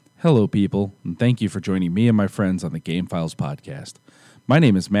Hello, people, and thank you for joining me and my friends on the Game Files podcast. My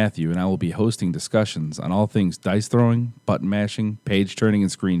name is Matthew, and I will be hosting discussions on all things dice throwing, button mashing, page turning,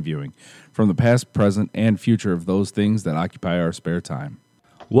 and screen viewing, from the past, present, and future of those things that occupy our spare time.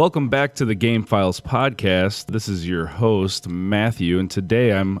 Welcome back to the Game Files podcast. This is your host, Matthew, and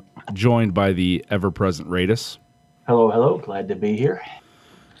today I'm joined by the ever-present Raydus. Hello. Glad to be here.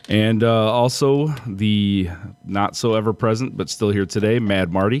 And also the not-so-ever-present, but still here today,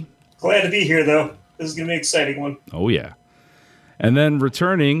 Mad Marty. Glad to be here, though. This is going to be an exciting one. Oh, yeah. And then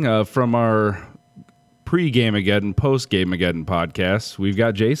returning from our pre-Game-Ageddon, post-Game-Ageddon podcast, we've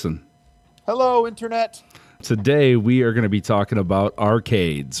got Jason. Hello, Internet. Today, we are going to be talking about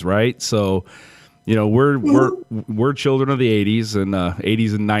arcades, right? So, you know, we're children of the 80s and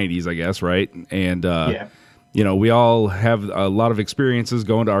 80s and 90s, I guess, right? And, you know, we all have a lot of experiences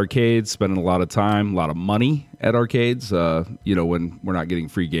going to arcades, spending a lot of time, a lot of money at arcades, you know, when we're not getting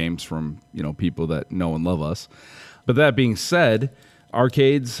free games from, you know, people that know and love us. But that being said,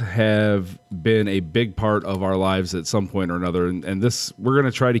 arcades have been a big part of our lives at some point or another. And this, we're going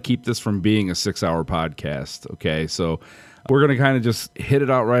to try to keep this from being a 6-hour podcast. Okay. So we're going to kind of just hit it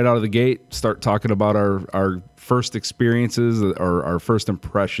out right out of the gate, start talking about our first experiences or our first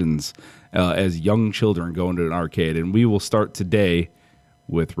impressions as young children going to an arcade. And we will start today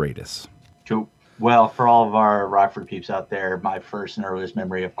with Raydus. Cool. Well, for all of our Rockford peeps out there, my first and earliest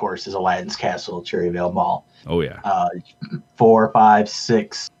memory, of course, is Aladdin's Castle, Cherryvale Mall. Oh, yeah. 4, 5,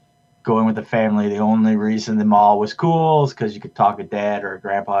 6, going with the family. The only reason the mall was cool is because you could talk a dad or a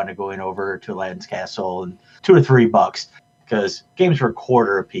grandpa into going over to Aladdin's Castle, and $2 to $3 because games were a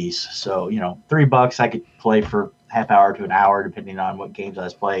quarter a piece. So, you know, $3 I could play for half hour to an hour, depending on what games I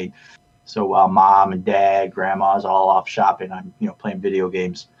was playing. So while mom and dad, grandma's all off shopping, I'm, you know, playing video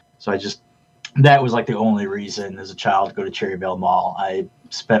games. So that was like the only reason as a child to go to Cherryvale Mall. I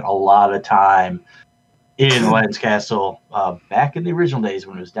spent a lot of time in Aladdin's Castle back in the original days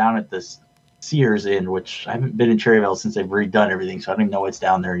when it was down at the Sears Inn, which I haven't been in Cherryvale since they've redone everything, so I don't even know what's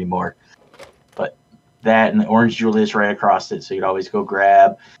down there anymore. But that and the Orange Julius right across it, so you'd always go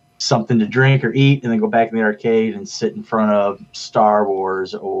grab something to drink or eat and then go back in the arcade and sit in front of Star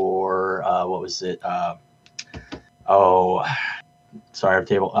Wars or what was it? Sorry,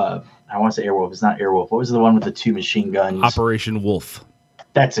 table. I want to say Airwolf. It's not Airwolf. What was the one with the 2 machine guns? Operation Wolf.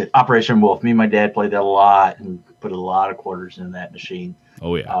 That's it. Operation Wolf. Me and my dad played that a lot and put a lot of quarters in that machine.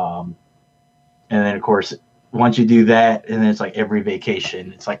 Oh, yeah. And then, of course, once you do that, and then it's like every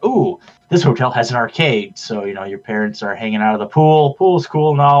vacation, it's like, ooh, this hotel has an arcade. So, you know, your parents are hanging out of the pool. Pool's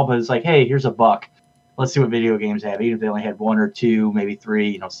cool and all, but it's like, hey, here's $1. Let's see what video games have. Even if they only had 1 or 2, maybe 3,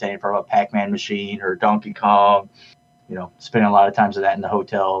 you know, standing in front of a Pac-Man machine or Donkey Kong, you know, spending a lot of times of that in the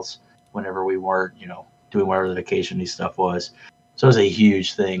hotels whenever we weren't, you know, doing whatever the vacation stuff was. So it was a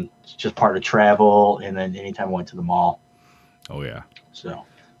huge thing. It's just part of travel, and then anytime I went to the mall. Oh, yeah. So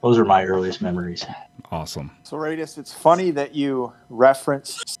those are my earliest memories. Awesome. So, Raydus, it's funny that you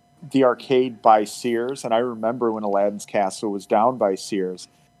referenced the arcade by Sears, and I remember when Aladdin's Castle was down by Sears.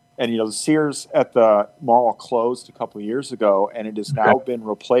 And, you know, the Sears at the mall closed a couple of years ago, and it has now been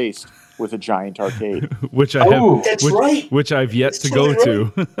replaced with a giant arcade. which I've yet to go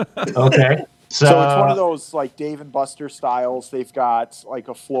to. Okay. So it's one of those like Dave and Buster styles. They've got like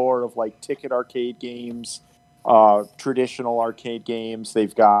a floor of like ticket arcade games, traditional arcade games.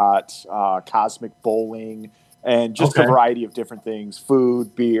 They've got cosmic bowling and just a variety of different things,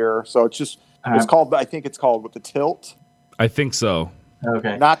 food, beer. So it's just, I think it's called with the Tilt. I think so.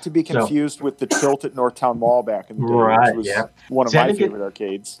 Okay. Not to be confused with the Tilt at Northtown Mall back in the day, which was one of my favorite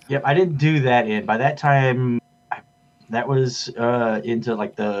arcades. Yep, I didn't do that by that time. That was into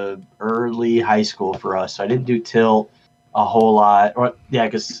like the early high school for us. So I didn't do Tilt a whole lot.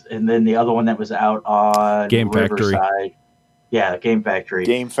 And then the other one that was out on Game Riverside. Factory. Yeah, Game Factory.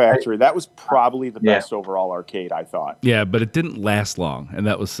 Game Factory. That was probably the best overall arcade, I thought. Yeah, but it didn't last long, and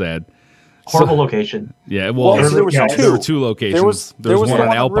that was sad. Horrible location. Yeah, well there was two. There were 2 locations. There was one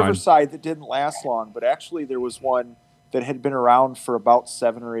on Alpine. Riverside that didn't last long, but actually there was one that had been around for about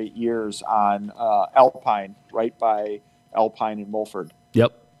 7 or 8 years on Alpine, right by Alpine and Mulford.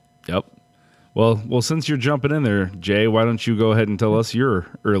 Yep. Well, since you're jumping in there, Jay, why don't you go ahead and tell us your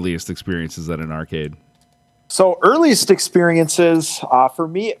earliest experiences at an arcade? So earliest experiences, for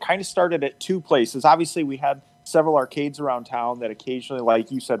me, it kind of started at 2 places. Obviously, we had several arcades around town that occasionally,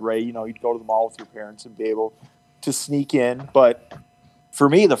 like you said, Ray, you know, you'd go to the mall with your parents and be able to sneak in. But for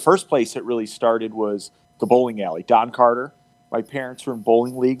me, the first place it really started was the bowling alley. Don Carter. My parents were in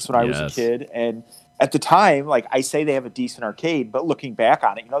bowling leagues when I was a kid, and at the time, like I say, they have a decent arcade, but looking back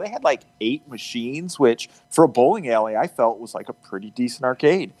on it, you know, they had like 8 machines, which for a bowling alley, I felt was like a pretty decent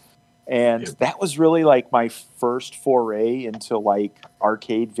arcade. And that was really like my first foray into like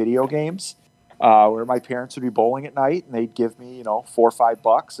arcade video games, where my parents would be bowling at night and they'd give me, $4 or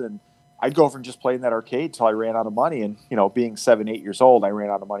 $5, and I'd go over and just play in that arcade till I ran out of money. And, being 7, 8 years old, I ran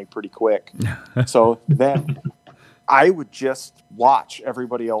out of money pretty quick. So then I would just watch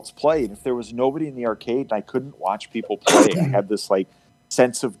everybody else play. And if there was nobody in the arcade and I couldn't watch people play, I had this like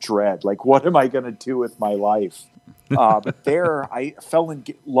sense of dread. Like, what am I going to do with my life? But there, I fell in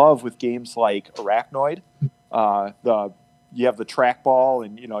love with games like Arachnoid. You have the trackball,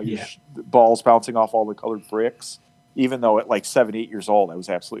 and balls bouncing off all the colored bricks. Even though at like 7, 8 years old, I was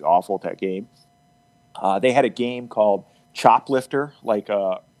absolutely awful at that game. They had a game called Choplifter, like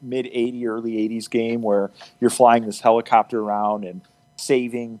a mid-'80s, early 80s game where you're flying this helicopter around and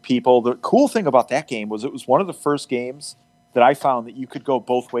saving people. The cool thing about that game was it was one of the first games that I found that you could go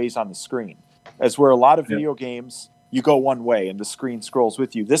both ways on the screen. As where a lot of video games, you go one way and the screen scrolls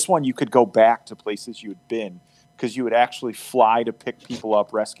with you. This one, you could go back to places you had been because you would actually fly to pick people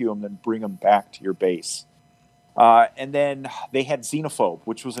up, rescue them, then bring them back to your base. And then they had Xenophobe,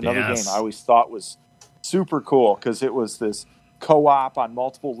 which was another game I always thought was super cool because it was this co-op on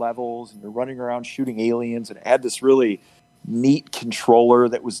multiple levels and you're running around shooting aliens, and it had this really neat controller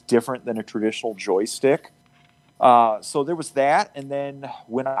that was different than a traditional joystick. So there was that. And then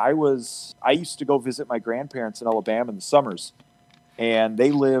when I used to go visit my grandparents in Alabama in the summers, and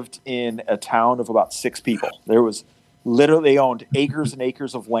they lived in a town of about 6 people. There was literally, they owned acres and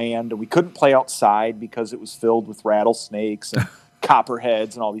acres of land, and we couldn't play outside because it was filled with rattlesnakes and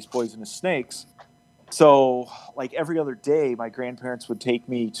copperheads and all these poisonous snakes. So like every other day, my grandparents would take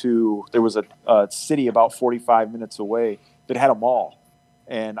me to, there was a city about 45 minutes away that had a mall.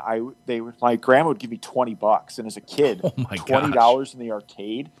 And my grandma would give me $20. And as a kid, $20 in the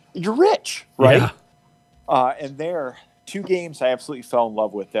arcade, you're rich, right? Yeah. And there, 2 games I absolutely fell in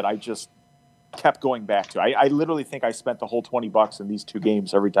love with that I just kept going back to. I literally think I spent the whole $20 in these 2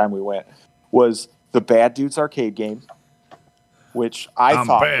 games every time we went. Was the Bad Dudes arcade game, which I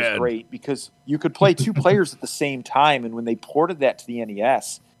thought was great because you could play 2 players at the same time. And when they ported that to the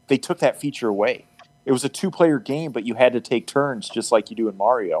NES, they took that feature away. It was a 2-player game, but you had to take turns just like you do in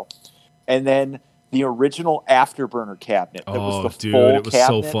Mario. And then the original Afterburner cabinet. That was the full cabinet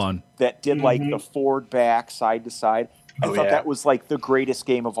so fun. That did like the forward, back, side to side. I thought that was like the greatest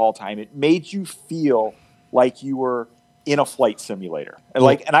game of all time. It made you feel like you were in a flight simulator. And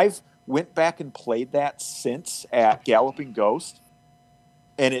and I've went back and played that since at Galloping Ghost,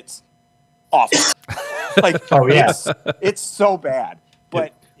 and it's awful. It's so bad.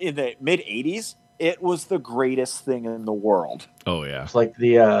 But in the mid-'80s, it was the greatest thing in the world. Oh, yeah. It's like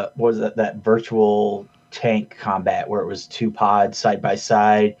the, what was that virtual tank combat where it was 2 pods side by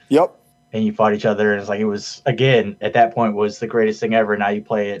side. Yep. And you fought each other. And it's like, it was, again, at that point was the greatest thing ever. Now you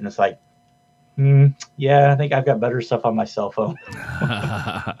play it and it's like, I think I've got better stuff on my cell phone.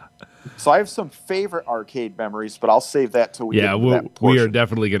 So I have some favorite arcade memories, but I'll save that till we get to that portion. We are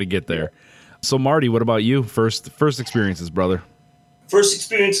definitely going to get there. So, Marty, what about you? First experiences, brother. First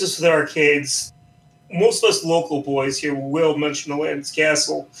experiences with arcades. Most of us local boys here will mention Aladdin's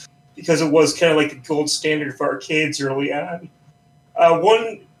Castle because it was kind of like the gold standard for arcades early on.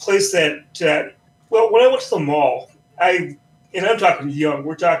 One place that, when I went to the mall, and I'm talking young,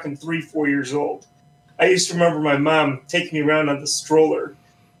 we're talking 3, 4 years old. I used to remember my mom taking me around on the stroller.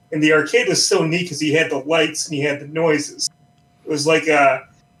 And the arcade was so neat because he had the lights and he had the noises. It was like a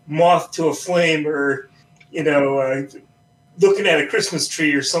moth to a flame or, looking at a Christmas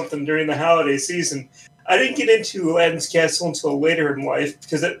tree or something during the holiday season. I didn't get into Aladdin's Castle until later in life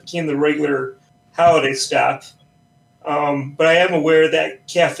because that became the regular holiday stop. But I am aware of that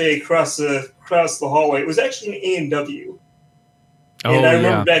cafe across the hallway. It was actually an A&W. And I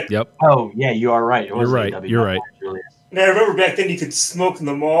remember back. Yep. Oh, yeah, you are right. You're right. A&W, You're right. And I remember back then you could smoke in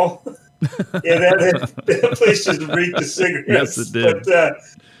the mall. That place just reeked of cigarettes. Yes, it did. But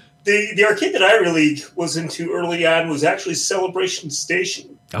the arcade that I really was into early on was actually Celebration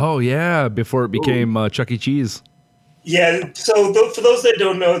Station. Oh, yeah, before it became Chuck E. Cheese. Yeah, so for those that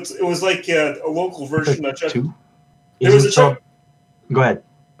don't know, it was like a local version of Chuck. Go ahead.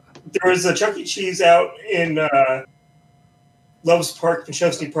 There was a Chuck E. Cheese out in Loves Park,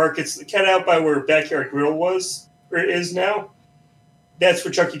 Pinchevsky Park. It's kind of out by where Backyard Grill was, or is now. That's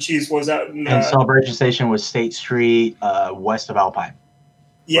where Chuck E. Cheese was out in... And Celebration Station was State Street, west of Alpine.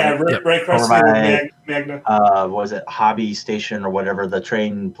 Yeah, right across the Magna. Was it Hobby Station or whatever, the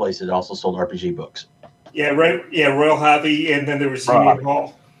train place that also sold RPG books? Yeah, right. Yeah, Royal Hobby, and then there was Union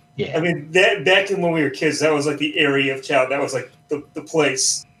Hall. Yeah. I mean, that back in when we were kids, that was like the area of town. That was like the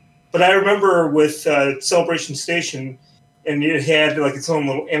place. But I remember with Celebration Station, and it had like its own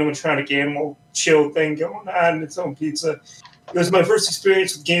little animatronic animal show thing going on, its own pizza. It was my first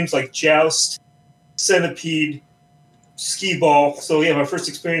experience with games like Joust, Centipede, Skee Ball. So yeah, my first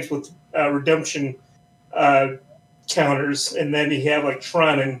experience with redemption counters, and then you have like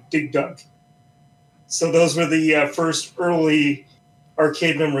Tron and Dig Dug. So those were the first early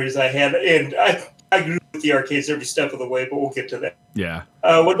arcade memories I had, and I grew up with the arcades every step of the way, but we'll get to that. Yeah.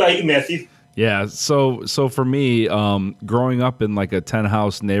 What about you, Matthew? Yeah, so for me, growing up in like a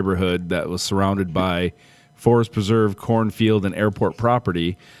 10-house neighborhood that was surrounded by forest preserve, cornfield, and airport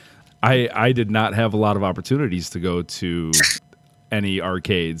property, I did not have a lot of opportunities to go to any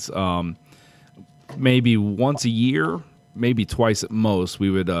arcades. Maybe once a year, maybe twice at most,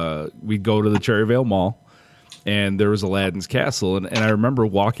 we'd go to the Cherryvale Mall, and there was Aladdin's Castle, and I remember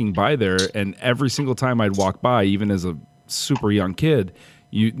walking by there, and every single time I'd walk by, even as a super young kid,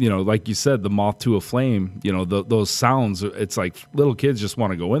 you know, like you said, the moth to a flame, you know, those sounds, it's like little kids just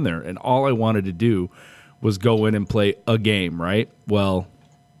want to go in there. And all I wanted to do was go in and play a game, right? Well,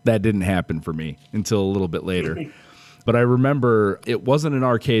 that didn't happen for me until a little bit later. But I remember it wasn't an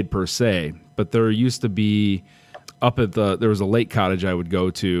arcade per se, but there used to be there was a lake cottage I would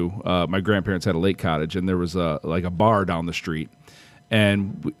go to. My grandparents had a lake cottage, and there was like a bar down the street.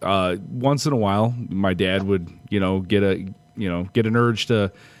 And once in a while, my dad would, get an urge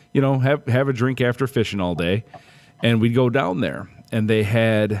to, have a drink after fishing all day, and we'd go down there. And they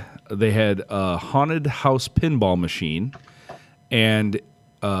had a haunted house pinball machine and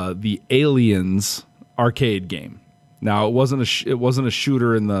the Aliens arcade game. Now it wasn't a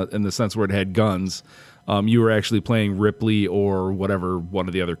shooter in the sense where it had guns. You were actually playing Ripley or whatever one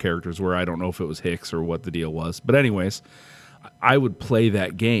of the other characters were. I don't know if it was Hicks or what the deal was. But anyways, I would play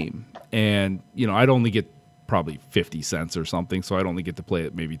that game, and I'd only get probably 50 cents or something, so I'd only get to play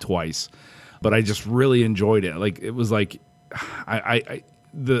it maybe twice. But I just really enjoyed it. Like, it was like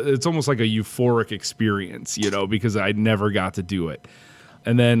it's almost like a euphoric experience, because I never got to do it.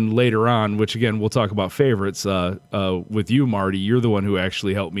 And then later on, which again we'll talk about favorites with you, Marty. You're the one who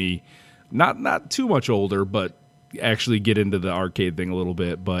actually helped me, not too much older, but actually get into the arcade thing a little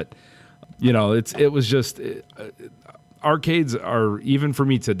bit. But it was just arcades are, even for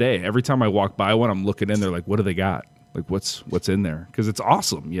me today, every time I walk by one, I'm looking in there like, what do they got? Like, what's in there? Because it's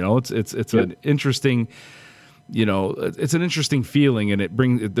awesome. It's an interesting. It's an interesting feeling,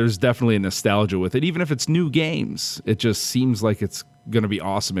 and there's definitely a nostalgia with it. Even if it's new games, it just seems like it's going to be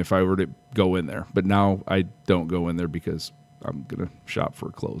awesome if I were to go in there. But now I don't go in there because I'm going to shop for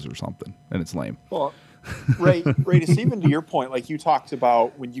clothes or something, and it's lame. Well, Raydus, even to your point, like you talked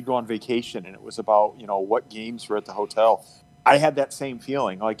about when you go on vacation, and it was about, what games were at the hotel. I had that same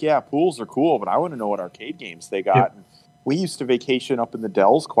feeling. Like, yeah, pools are cool, but I want to know what arcade games they got. Yep. And we used to vacation up in the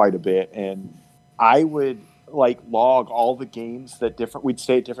Dells quite a bit, and I would log all the games we'd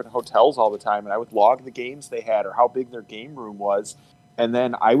stay at different hotels all the time, and I would log the games they had or how big their game room was, and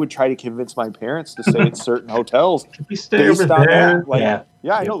then I would try to convince my parents to stay at certain hotels. We stay over there.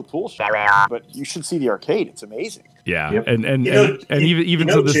 I know the pool shop, but you should see the arcade. It's amazing. Yeah, yep. and even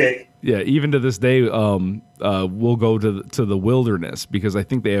to this Jay. Even to this day, we'll go to the Wilderness, because I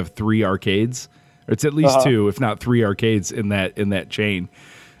think they have 3 arcades. It's at least 2, if not 3 arcades in that chain,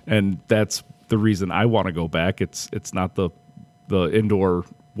 and that's the reason I want to go back. It's not the indoor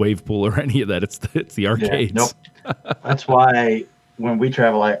wave pool or any of that. It's the arcades. Yeah, nope. That's why when we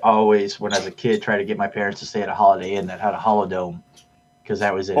travel, I always, when I was a kid, try to get my parents to stay at a Holiday Inn that had a holodome, because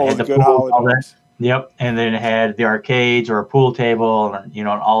that was it. It had the pool, all that. Yep, and then it had the arcades or a pool table, and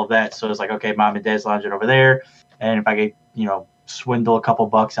all of that. So it's like, okay, mom and dad's lounging over there, and if I could, swindle a couple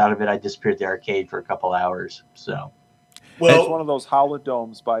bucks out of it, I disappeared at the arcade for a couple hours. So. Well, it's one of those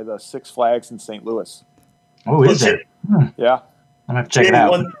holodomes by the Six Flags in St. Louis. Oh, is it? Yeah. I'm going to check it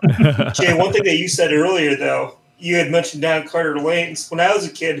out. Jay, one thing that you said earlier, though, you had mentioned down Carter Lanes. When I was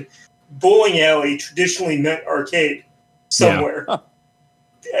a kid, bowling alley traditionally meant arcade somewhere. Yeah.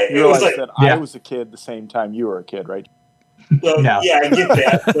 It was like, I was a kid the same time you were a kid, right? Well, yeah, I get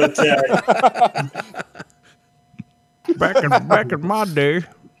that. But back in my day,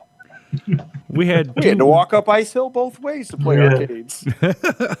 we had to walk up Ice Hill both ways to play arcades.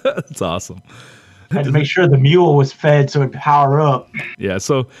 That's awesome. I had to make sure the mule was fed so it'd power up. Yeah,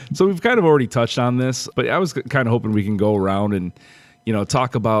 so we've kind of already touched on this, but I was kind of hoping we can go around and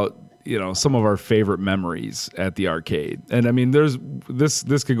talk about some of our favorite memories at the arcade. And I mean, there's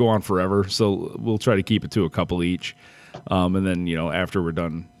this could go on forever, so we'll try to keep it to a couple each, and then after we're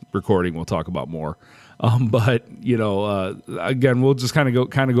done recording, we'll talk about more. But again, we'll just kind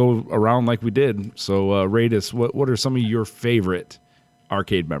of go around like we did. So, Raydus, what are some of your favorite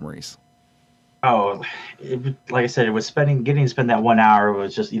arcade memories? Oh, like I said, it was getting to spend that 1 hour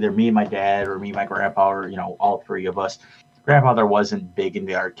was just either me and my dad or me and my grandpa or, all three of us. Grandfather wasn't big in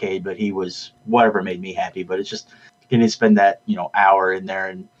the arcade, but he was whatever made me happy. But it's just getting to spend that, hour in there.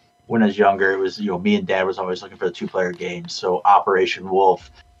 And when I was younger, it was, me and dad was always looking for the 2-player games. So Operation Wolf,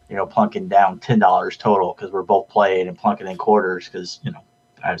 plunking down $10 total because we're both playing and plunking in quarters because,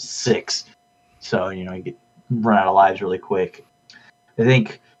 I was 6. So, you get run out of lives really quick. I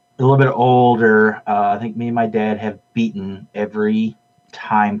think a little bit older, I think me and my dad have beaten every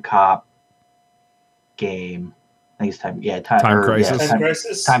Time Cop game. I think it's Time Crisis. Time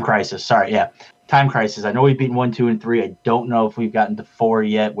Crisis. Time Crisis. Sorry, yeah. Time Crisis. I know we've beaten 1, 2, and 3. I don't know if we've gotten to 4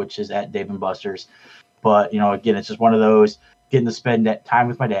 yet, which is at Dave & Buster's. But, again, it's just one of those, getting to spend that time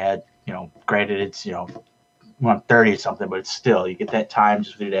with my dad. Granted, it's, I'm 30 or something, but it's still, you get that time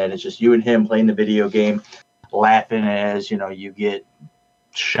just with your dad. It's just you and him playing the video game, laughing as, you get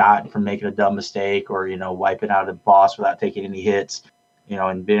shot from making a dumb mistake or, wiping out a boss without taking any hits,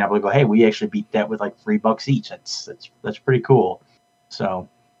 and being able to go, hey, we actually beat that with like $3 each. That's pretty cool. So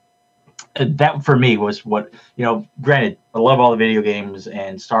that for me was what, granted, I love all the video games,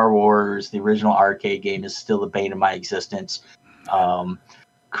 and Star Wars, the original arcade game, is still the bane of my existence.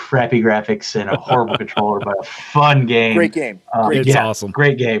 Crappy graphics and a horrible controller, but a fun game. Great game. It's awesome.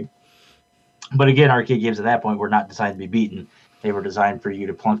 Great game. But again, arcade games at that point were not designed to be beaten. They were designed for you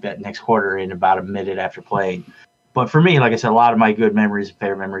to plunk that next quarter in about a minute after playing. But for me, like I said, a lot of my good memories and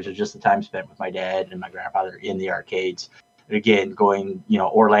favorite memories are just the time spent with my dad and my grandfather in the arcades. And again, going,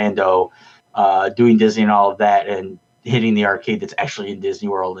 Orlando, doing Disney and all of that, and hitting the arcade that's actually in Disney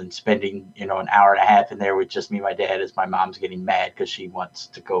World and spending, an hour and a half in there with just me and my dad as my mom's getting mad because she wants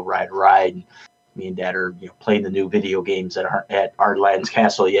to go ride a ride. And me and dad are, playing the new video games that aren't at our Aladdin's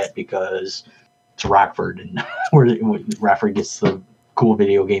Castle yet because it's Rockford, and where Rockford gets the cool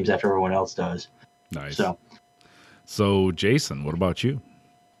video games after everyone else does. Nice. So Jason, what about you?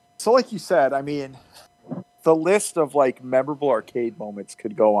 So like you said, I mean, the list of like memorable arcade moments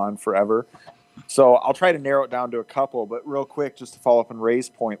could go on forever. So I'll try to narrow it down to a couple, but real quick, just to follow up on Ray's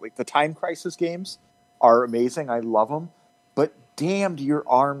point, like the Time Crisis games are amazing. I love them, but damn, do your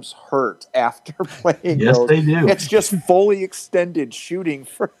arms hurt after playing Yes, those. they do. It's just fully extended shooting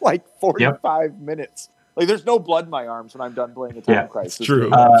for like 45 minutes. Like there's no blood in my arms when I'm done playing the Time Crisis. True.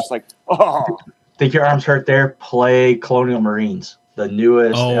 Game. I'm just like, oh. Think your arms hurt there? Play Colonial Marines, the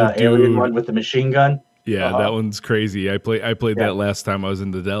newest alien one with the machine gun. Yeah, that one's crazy. I played that last time I was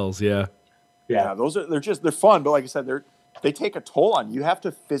in the Dells. Yeah, those are they're fun, but like I said, they take a toll on you. You have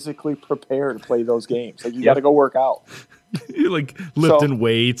to physically prepare to play those games. Like you got to go work out. You're like lifting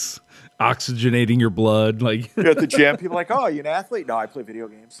weights, oxygenating your blood. Like you're at the gym, people are like, "Oh, you an athlete?" No, I play video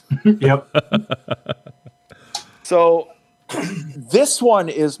games. Yep. So this one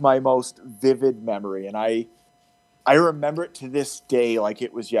is my most vivid memory, and I remember it to this day like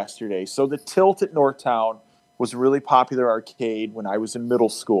it was yesterday. So the Tilt at Northtown was a really popular arcade when I was in middle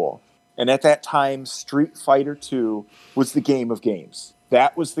school. And at that time, Street Fighter II was the game of games.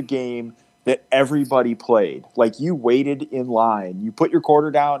 That was the game that everybody played. Like you waited in line, you put your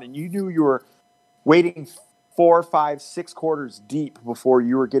quarter down, and you knew you were waiting 4, 5, 6 quarters deep before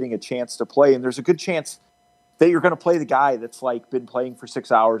you were getting a chance to play. And there's a good chance that you're going to play the guy that's like been playing for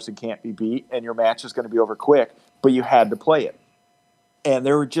 6 hours and can't be beat, and your match is going to be over quick, but you had to play it. And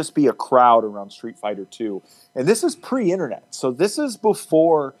there would just be a crowd around Street Fighter 2. And this is pre-internet. So this is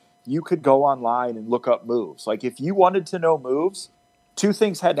before you could go online and look up moves. Like if you wanted to know moves, 2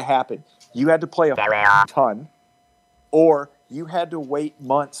 things had to happen. You had to play a ton, or you had to wait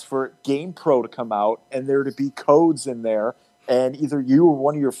months for GamePro to come out and there to be codes in there. And either you or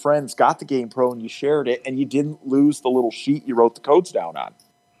one of your friends got the GamePro and you shared it, and you didn't lose the little sheet you wrote the codes down on.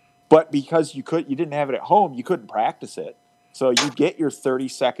 But because you didn't have it at home, you couldn't practice it. So you'd get your 30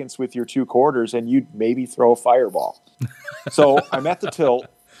 seconds with your 2 quarters, and you'd maybe throw a fireball. So I'm at the Tilt,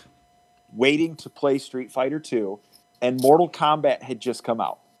 waiting to play Street Fighter 2, and Mortal Kombat had just come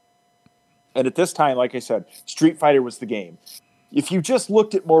out. And at this time, like I said, Street Fighter was the game. If you just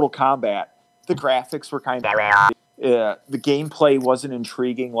looked at Mortal Kombat, the graphics were kind of... the gameplay wasn't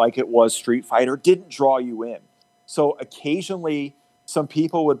intriguing like it was Street Fighter. It didn't draw you in. So occasionally, some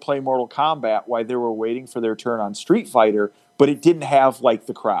people would play Mortal Kombat while they were waiting for their turn on Street Fighter, but it didn't have, like,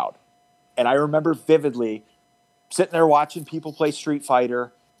 the crowd. And I remember vividly sitting there watching people play Street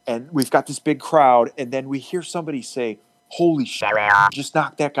Fighter, and we've got this big crowd, and then we hear somebody say, "Holy shit, just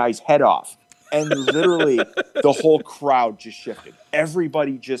knocked that guy's head off." And literally, the whole crowd just shifted.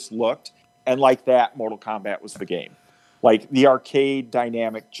 Everybody just looked. And like that, Mortal Kombat was the game. Like the arcade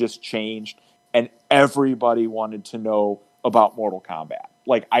dynamic just changed, and everybody wanted to know about Mortal Kombat.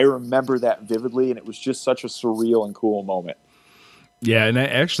 like I remember that vividly, and it was just such a surreal and cool moment. Yeah, and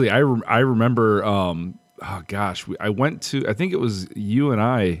I remember. Oh gosh, I went to. I think it was you and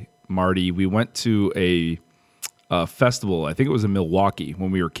I, Marty. We went to a festival. I think it was in Milwaukee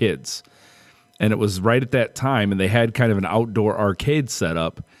when we were kids, and it was right at that time. And they had kind of an outdoor arcade set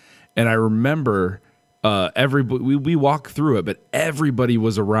up. And I remember everybody. We walked through it, but everybody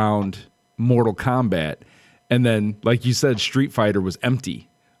was around Mortal Kombat. And then, like you said, Street Fighter was empty,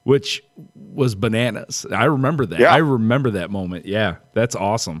 which was bananas. I remember that. Yeah. I remember that moment. Yeah, that's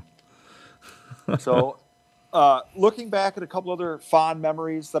awesome. So, looking back at a couple other fond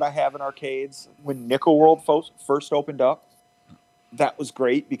memories that I have in arcades, when Nickel World first opened up, that was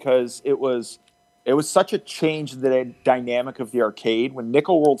great because it was such a change in the dynamic of the arcade. When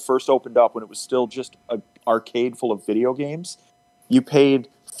Nickel World first opened up, when it was still just an arcade full of video games, you paid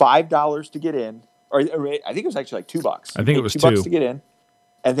 $5 to get in. Or I think it was actually like $2. I think it was $2 to get in,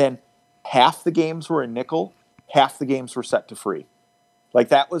 and then half the games were a nickel, half the games were set to free. Like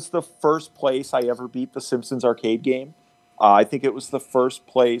that was the first place I ever beat the Simpsons arcade game. I think it was the first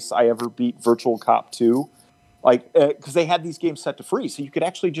place I ever beat Virtual Cop 2. Like because they had these games set to free, so you could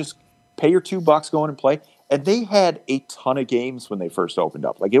actually just pay your $2, go in and play. And they had a ton of games when they first opened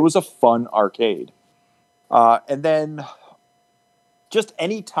up. Like it was a fun arcade. And then just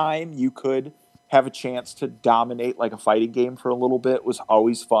any time you could have a chance to dominate like a fighting game for a little bit was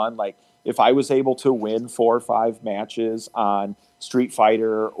always fun. Like if I was able to win 4 or 5 matches on Street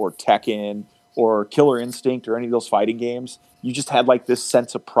Fighter or Tekken or Killer Instinct or any of those fighting games, you just had like this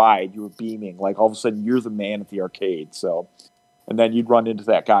sense of pride. You were beaming. Like all of a sudden you're the man at the arcade. So, and then you'd run into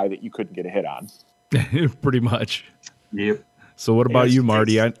that guy that you couldn't get a hit on. Pretty much. Yep. So what about you,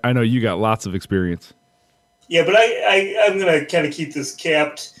 Marty? I know you got lots of experience. Yeah, but I'm going to kind of keep this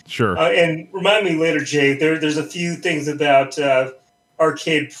capped. Sure. And remind me later, Jay, there's a few things about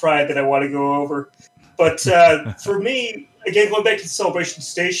arcade pride that I want to go over. But for me, again, going back to the Celebration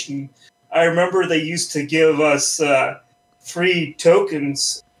Station, I remember they used to give us free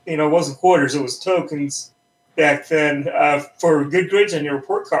tokens. You know, it wasn't quarters, it was tokens back then for good grades on your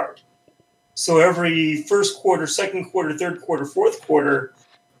report card. So every first quarter, second quarter, third quarter, fourth quarter,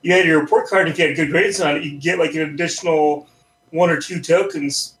 you had your report card. If you had good grades on it, you could get like an additional 1 or 2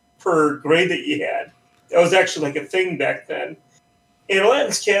 tokens per grade that you had. That was actually like a thing back then. In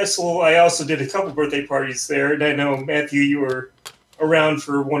Aladdin's Castle, I also did a couple birthday parties there, and I know, Matthew, you were around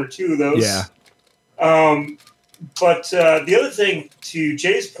for 1 or 2 of those. Yeah. But the other thing, to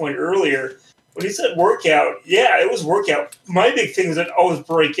Jay's point earlier, when he said workout, yeah, it was workout. My big thing is I'd always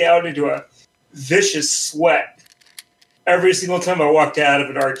break out into a vicious sweat every single time I walked out of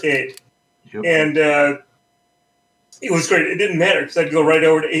an arcade. Yep. And it was great. It didn't matter because I'd go right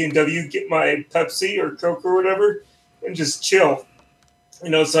over to A&W, get my Pepsi or Coke or whatever, and just chill. You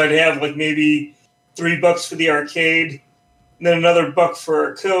know, so I'd have like maybe $3 for the arcade, and then another $1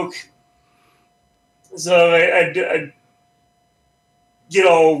 for a Coke. So I'd get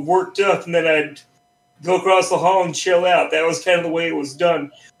all worked up, and then I'd go across the hall and chill out. That was kind of the way it was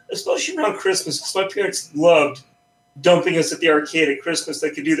done, especially around Christmas, because my parents loved dumping us at the arcade at Christmas. They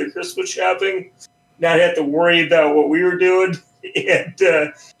could do their Christmas shopping, not have to worry about what we were doing. And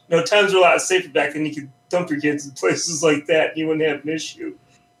times were a lot safer back then. You could dump your kids in places like that, and you wouldn't have an issue.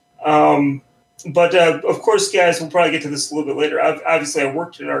 But of course, guys, we'll probably get to this a little bit later. Obviously, I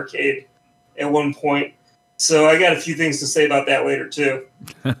worked in an arcade at one point, so I got a few things to say about that later too.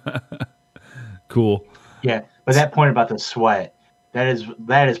 Cool. Yeah, but that point about the sweat, that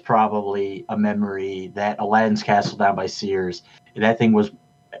is probably a memory. That Aladdin's Castle down by Sears, that thing was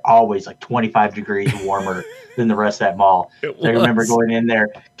always like 25 degrees warmer than the rest of that mall. I remember going in there,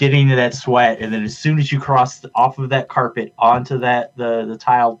 getting into that sweat, and then as soon as you crossed off of that carpet onto that the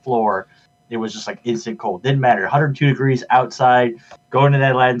tiled floor, it was just like instant cold. Didn't matter. 102 degrees outside, going to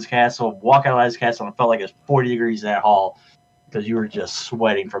that Aladdin's Castle, walk out of Aladdin's Castle, and it felt like it was 40 degrees in that hall because you were just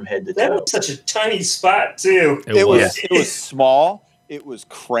sweating from head to toe. That was such a tiny spot too. It was small. It was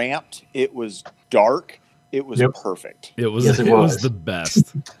cramped. It was dark. It was perfect. It was the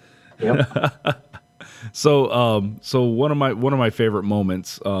best. Yep. So one of my favorite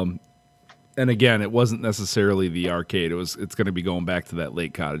moments, and again, it wasn't necessarily the arcade. It's going to be going back to that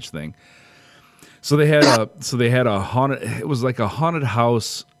Lake Cottage thing. So they had a haunted. It was like a haunted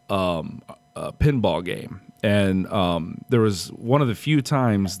house pinball game, and there was one of the few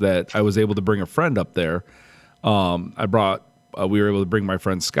times that I was able to bring a friend up there. We were able to bring my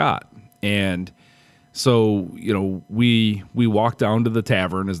friend Scott, and so we walked down to the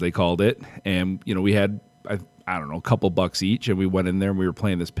tavern, as they called it, and we had I don't know, a couple bucks each, and we went in there and we were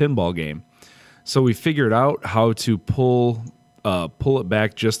playing this pinball game. So we figured out how to pull pull it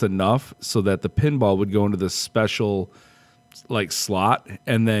back just enough so that the pinball would go into this special like slot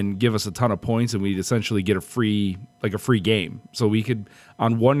and then give us a ton of points, and we'd essentially get a free game. So we could,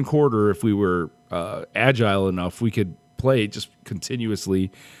 on one quarter, if we were agile enough, we could play just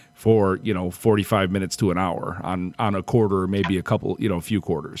continuously for 45 minutes to an hour on a quarter, or maybe a couple, a few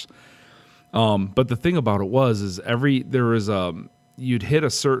quarters. But the thing about it was you'd hit a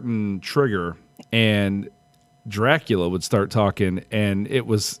certain trigger and Dracula would start talking, and it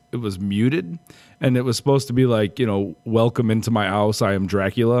was muted, and it was supposed to be like, welcome into my house, I am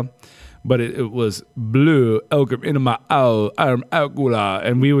Dracula, but it was blue, welcome into my house, I am Dracula,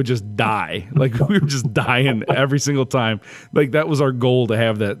 and we would just die. Like, we were just dying every single time. Like, that was our goal, to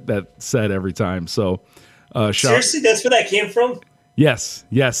have that said every time. So seriously, that's where that came from? Yes,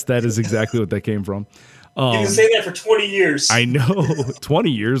 that is exactly what that came from. You can say that for 20 years. I know,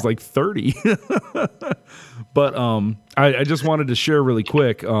 20 years, like 30. But I just wanted to share really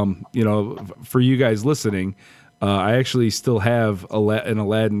quick, for you guys listening, I actually still have an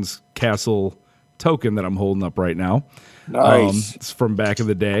Aladdin's Castle token that I'm holding up right now. Nice. It's from back in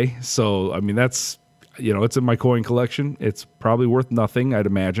the day. So, I mean, that's, it's in my coin collection. It's probably worth nothing, I'd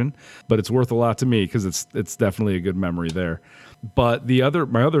imagine, but it's worth a lot to me because it's definitely a good memory there. But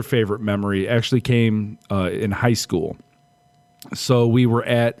my other favorite memory actually came in high school. So we were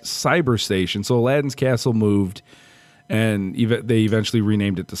at Cyber Station. So Aladdin's Castle moved, and they eventually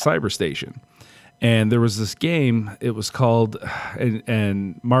renamed it to Cyber Station. And there was this game. It was called,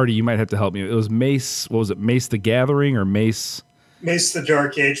 and Marty, you might have to help me. It was Mace. What was it? Mace the Gathering or Mace? Mace the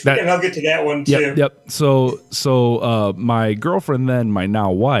Dark Age. And I'll get to that one too. Yep. So my girlfriend, then my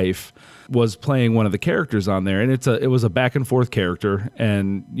now wife, was playing one of the characters on there, and it was a back and forth character,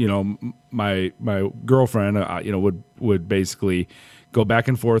 and my girlfriend would basically go back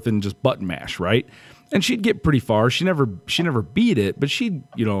and forth and just button mash, right? And she'd get pretty far. She never beat it, but she'd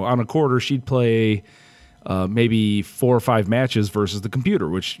on a quarter she'd play maybe 4 or 5 matches versus the computer,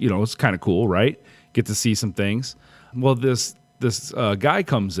 which is kind of cool, right? Get to see some things. Well, this guy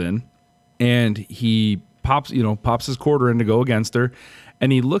comes in, and he pops his quarter in to go against her.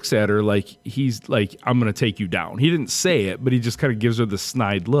 And he looks at her like he's like, I'm going to take you down. He didn't say it, but he just kind of gives her the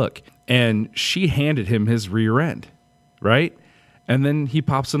snide look. And she handed him his rear end, right? And then he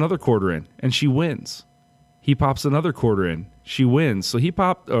pops another quarter in, and she wins. He pops another quarter in. She wins. So he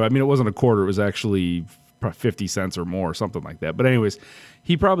popped, it wasn't a quarter. It was actually 50 cents or more, or something like that. But anyways,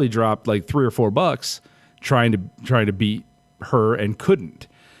 he probably dropped like $3 or $4 trying to beat her and couldn't.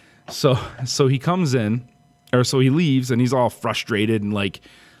 So he comes in. Or so he leaves, and he's all frustrated and like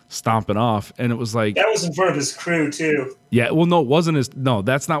stomping off. And it was like, that was in front of his crew too. Yeah, well, no, it wasn't no,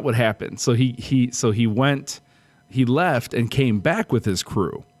 that's not what happened. So he left and came back with his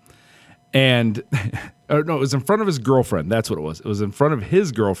crew, and it was in front of his girlfriend. That's what it was. It was in front of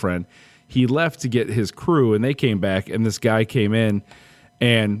his girlfriend. He left to get his crew, and they came back, and this guy came in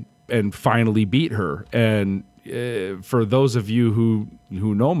and finally beat her. And for those of you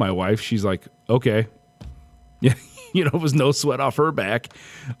who know my wife, she's like, okay. Yeah, it was no sweat off her back,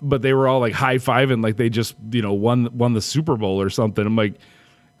 but they were all like high-fiving like they just, won the Super Bowl or something. I'm like,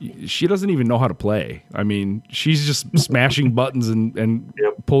 she doesn't even know how to play. I mean, she's just smashing buttons and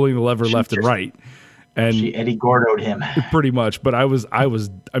pulling the lever left and right. And she Eddie Gordo'd him pretty much. But I was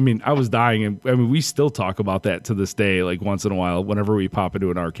dying. And I mean, we still talk about that to this day, like once in a while, whenever we pop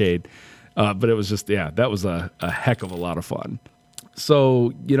into an arcade. But it was just, that was a heck of a lot of fun.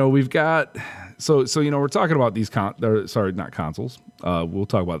 So, we've got, we're talking about these not consoles. We'll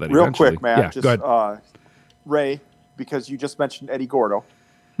talk about that real eventually. Quick, Matt. Yeah, just, go ahead. Ray, because you just mentioned Eddie Gordo,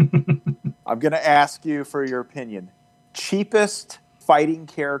 I'm going to ask you for your opinion. Cheapest fighting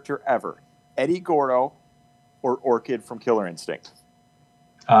character ever, Eddie Gordo or Orchid from Killer Instinct?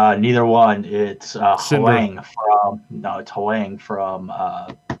 Neither one. It's Huang from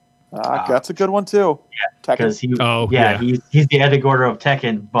that's a good one too. Yeah, because he's the Eddie Gordo of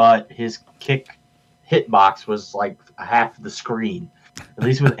Tekken, but his hitbox was like half the screen. At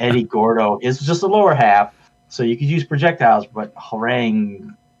least with Eddie Gordo, it's just the lower half, so you could use projectiles. But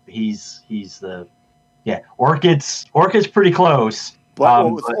Harang, he's the Orchid's pretty close. But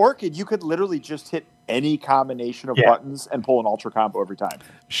with Orchid, you could literally just hit any combination of buttons and pull an ultra combo every time.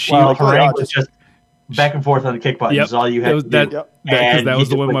 Harang was just back and forth on the kick button is all you had to do. Because that was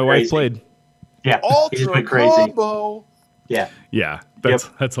the one my wife played. Yeah, ultra combo. Yeah,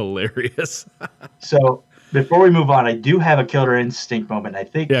 that's hilarious. So before we move on, I do have a Killer Instinct moment. I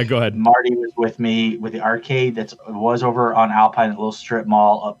think go ahead. Marty was with me with the arcade that was over on Alpine, a little strip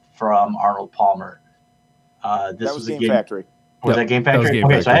mall up from Arnold Palmer. This was Game Factory. Was that Game Factory?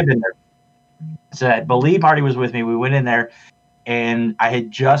 Okay, so I have been there. So I believe Marty was with me. We went in there, and I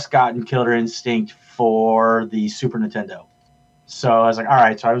had just gotten Killer Instinct for the Super Nintendo. So I was like, all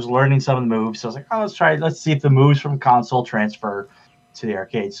right. So I was learning some of the moves. So I was like, oh, let's see if the moves from console transfer to the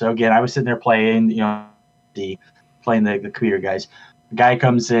arcade. So again, I was sitting there playing, playing the computer guys. The guy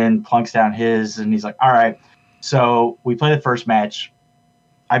comes in, plunks down his, and he's like, all right. So we play the first match.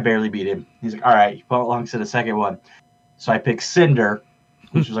 I barely beat him. He's like, all right, you put along to the second one. So I picked Cinder,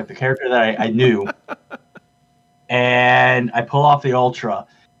 which was like the character that I knew. And I pull off the Ultra,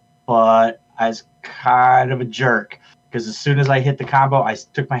 but I was kind of a jerk because as soon as I hit the combo, I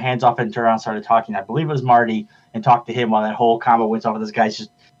took my hands off it and turned around and started talking. I believe it was Marty, and talked to him while that whole combo went off. This guy's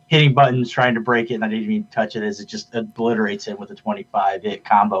just hitting buttons, trying to break it, and I didn't even touch it as it just obliterates him with a 25-hit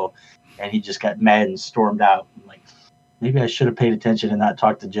combo. And he just got mad and stormed out. I'm like, maybe I should have paid attention and not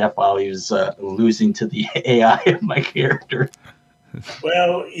talked to Jeff while he was losing to the AI of my character.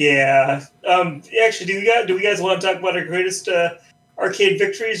 Well, yeah. Actually, do we guys want to talk about our greatest arcade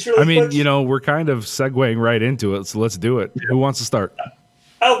victories really quick? We're kind of segueing right into it, so let's do it. Who wants to start?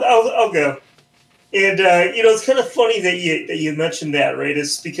 I'll go. And it's kind of funny that you mentioned that,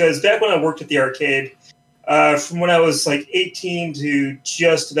 Raydus, because back when I worked at the arcade, from when I was like 18 to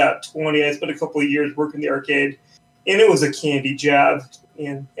just about 20, I spent a couple of years working the arcade, and it was a candy job,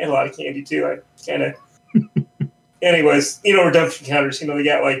 and a lot of candy too. I kind of, anyways, redemption counters. They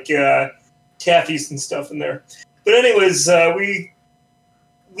got like taffies and stuff in there. But anyways, we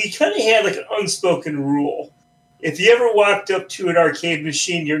kind of had like an unspoken rule: if you ever walked up to an arcade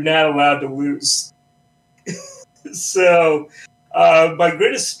machine, you're not allowed to lose. So, my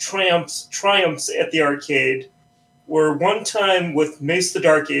greatest triumphs at the arcade were one time with Mace the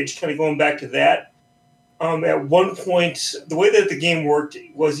Dark Age, kind of going back to that. At one point, the way that the game worked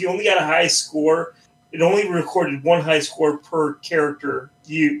was you only got a high score. It only recorded one high score per character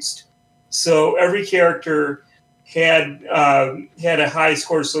used. So every character had a high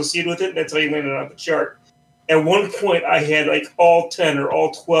score associated with it, and that's how you landed on the chart. At one point, I had like all 10 or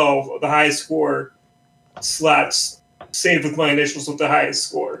all 12 of the high score slots saved with my initials with the highest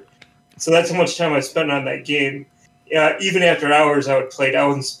score. So that's how much time I spent on that game. Even after hours, I would play it. I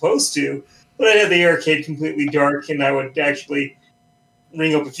wasn't supposed to, but I had the arcade completely dark, and I would actually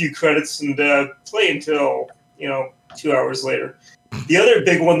ring up a few credits and play until 2 hours later. The other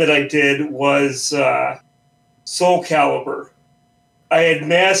big one that I did was Soul Calibur. I had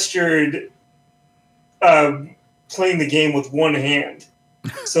mastered playing the game with one hand.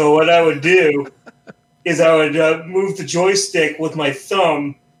 So what I would do is I would move the joystick with my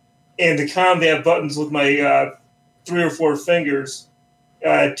thumb and the combat buttons with my 3 or 4 fingers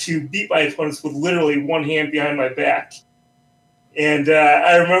to beat my opponents with literally one hand behind my back. And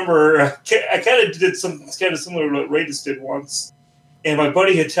I remember I kind of did something kind of similar to what Raydus did once. And my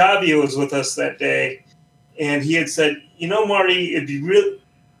buddy Hatavia was with us that day. And he had said, Marty, it'd be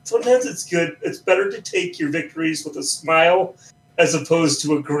sometimes it's better to take your victories with a smile as opposed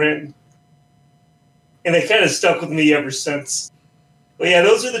to a grin. And they kind of stuck with me ever since. But yeah,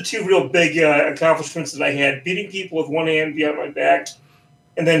 those are the two real big accomplishments that I had. Beating people with one hand behind my back,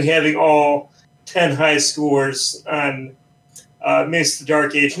 and then having all 10 high scores on Mace the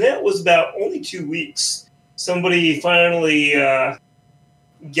Dark Age. And that was about only 2 weeks. Somebody finally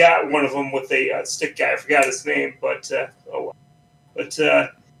got one of them with a stick guy. I forgot his name, but oh well. But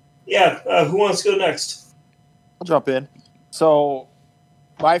who wants to go next? I'll jump in. So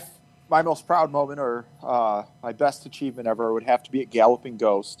my most proud moment or my best achievement ever would have to be at Galloping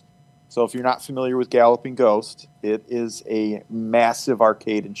Ghost. So if you're not familiar with Galloping Ghost, it is a massive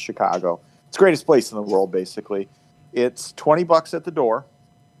arcade in Chicago. It's the greatest place in the world, basically. It's $20 at the door.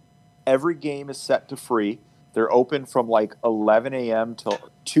 Every game is set to free. They're open from like 11 a.m. till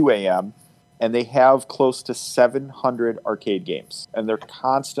 2 a.m. And they have close to 700 arcade games. And they're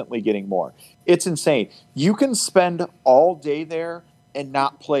constantly getting more. It's insane. You can spend all day there and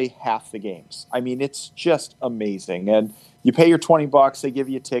not play half the games. I mean, it's just amazing. And you pay your $20, they give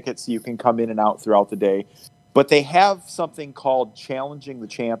you a ticket so you can come in and out throughout the day. But they have something called Challenging the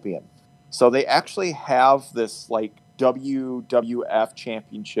Champion. So they actually have this like WWF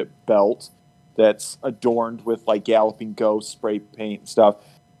championship belt that's adorned with like Galloping Ghost spray paint and stuff.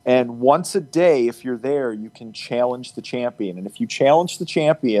 And once a day, if you're there, you can challenge the champion. And if you challenge the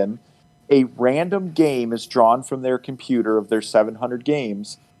champion, a random game is drawn from their computer of their 700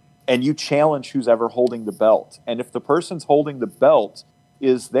 games, and you challenge who's ever holding the belt. And if the person's holding the belt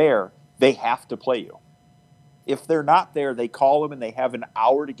is there, they have to play you. If they're not there, they call them and they have an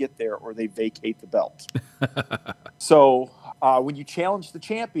hour to get there or they vacate the belt. So when you challenge the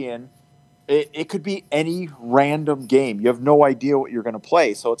champion, it could be any random game. You have no idea what you're going to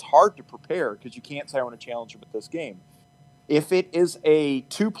play. So it's hard to prepare because you can't say, I want to challenge them at this game. If it is a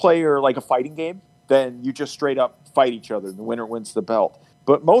 2-player, like a fighting game, then you just straight up fight each other. The winner wins the belt.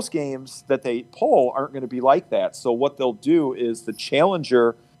 But most games that they pull aren't going to be like that. So what they'll do is the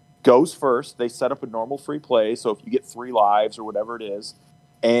challenger goes first. They set up a normal free play. So if you get 3 lives or whatever it is,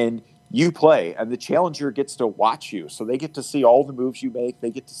 and you play, and the challenger gets to watch you. So they get to see all the moves you make.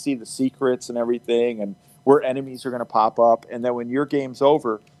 They get to see the secrets and everything and where enemies are going to pop up. And then when your game's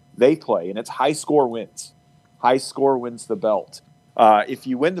over, they play. And it's high score wins. High score wins the belt. If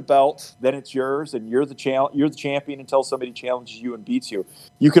you win the belt, then it's yours, and you're the champion until somebody challenges you and beats you.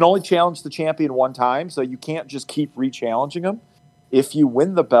 You can only challenge the champion one time, so you can't just keep re-challenging them. If you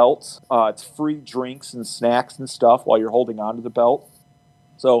win the belt, it's free drinks and snacks and stuff while you're holding on to the belt.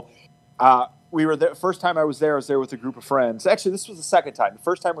 So we were there. First time I was there with a group of friends. Actually, this was the second time. The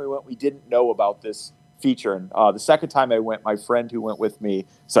first time we went, we didn't know about this feature. And the second time I went, my friend who went with me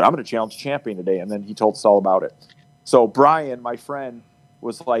said, I'm going to challenge the champion today. And then he told us all about it. So Brian, my friend,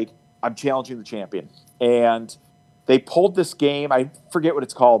 was like, I'm challenging the champion. And they pulled this game. I forget what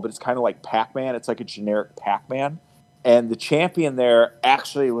it's called, but it's kind of like Pac-Man. It's like a generic Pac-Man. And the champion there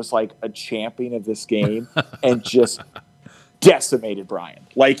actually was like a champion of this game and just decimated Brian.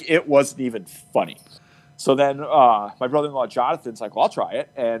 Like, it wasn't even funny. So then my brother-in-law Jonathan's like, well, I'll try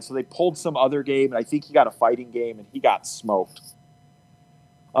it. And so they pulled some other game, and I think he got a fighting game, and he got smoked.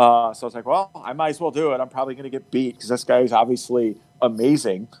 So I was like, well, I might as well do it. I'm probably going to get beat because this guy is obviously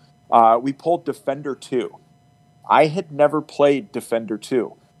amazing. We pulled Defender 2. I had never played Defender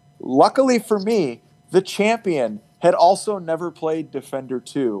 2. Luckily for me, the champion had also never played Defender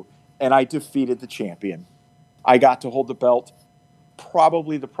 2, and I defeated the champion. I got to hold the belt.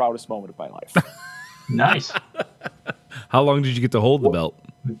 Probably the proudest moment of my life. Nice. How long did you get to hold the belt?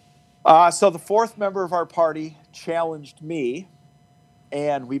 So the 4th member of our party challenged me,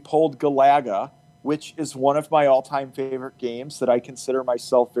 and we pulled Galaga, which is one of my all-time favorite games that I consider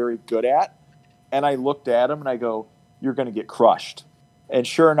myself very good at. And I looked at him, and I go, you're going to get crushed. And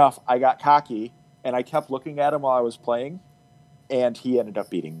sure enough, I got cocky, and I kept looking at him while I was playing, and he ended up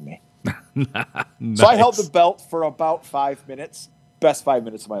beating me. Nice. So I held the belt for about 5 minutes. Best 5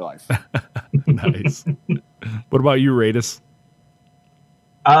 minutes of my life. Nice. What about you, Raydus?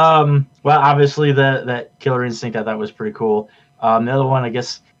 Well, obviously that Killer Instinct I thought was pretty cool. The other one, I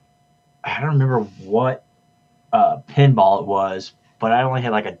guess, I don't remember what pinball it was, but I only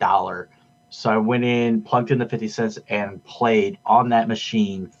had like $1. So I went in, plugged in the 50 cents, and played on that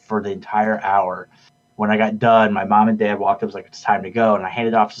machine for the entire hour. When I got done, my mom and dad walked up, was like, it's time to go. And I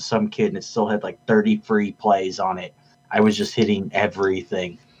handed it off to some kid, and it still had like 30 free plays on it. I was just hitting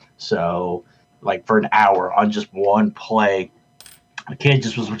everything. So, like, for an hour on just one play, the kid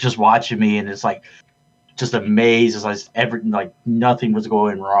was just watching me, and it's like just amazed as like nothing was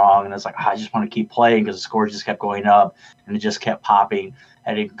going wrong. And it's like, I just want to keep playing because the score just kept going up, and it just kept popping.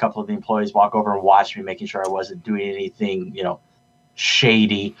 I had a couple of the employees walk over and watch me, making sure I wasn't doing anything,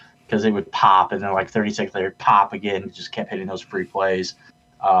 shady, because it would pop, and then like 30 seconds later, pop again. It just kept hitting those free plays.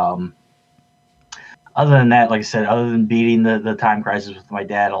 Other than that, like I said, other than beating the Time Crisis with my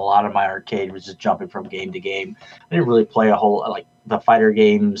dad, a lot of my arcade was just jumping from game to game. I didn't really play a whole, like, the fighter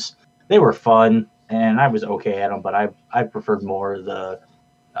games. They were fun, and I was okay at them, but I preferred more the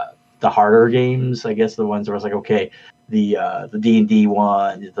harder games, I guess, the ones where I was like, okay, the D&D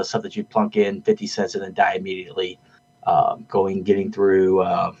one, the stuff that you plunk in 50 cents and then die immediately, getting through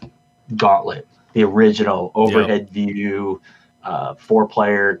Gauntlet, the original overhead view,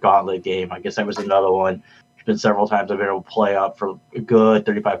 4-player Gauntlet game. I guess that was another one. There's been several times I've been able to play up for a good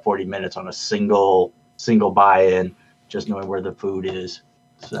 35-40 minutes on a single buy-in, just knowing where the food is.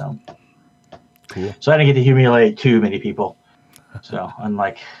 So cool. So I didn't get to humiliate too many people. So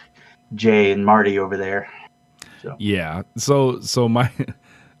unlike Jay and Marty over there. So. Yeah. So my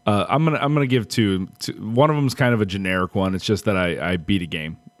I'm gonna give two. One of them is kind of a generic one. It's just that I beat a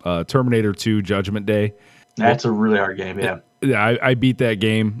game. Terminator 2 Judgment Day. That's a really hard game, yeah. Yeah, I beat that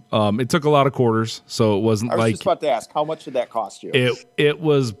game. It took a lot of quarters, so it wasn't like... I was just about to ask, how much did that cost you? It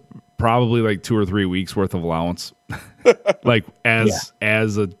was probably like 2 or 3 weeks worth of allowance, like as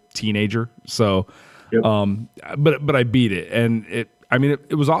a teenager. So, yep. But I beat it, and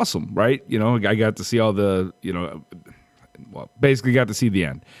it was awesome, right? I got to see all the, basically got to see the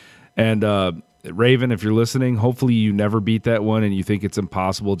end. And Raven, if you're listening, hopefully you never beat that one and you think it's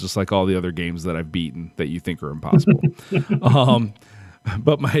impossible, just like all the other games that I've beaten that you think are impossible.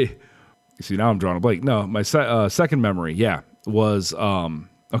 But now I'm drawing a blank. No, my second memory, was,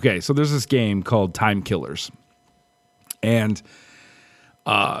 okay, so there's this game called Time Killers. And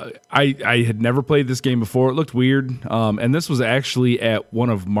I had never played this game before. It looked weird. And this was actually at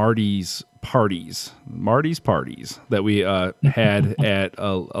one of Marty's Marty's parties that we had at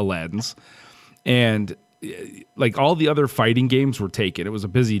Aladdin's, and like all the other fighting games were taken. It was a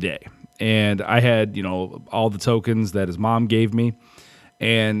busy day, and I had all the tokens that his mom gave me,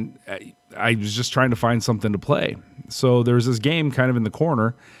 and I was just trying to find something to play. So there was this game kind of in the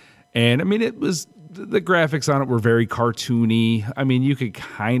corner, and I mean the graphics on it were very cartoony. I mean, you could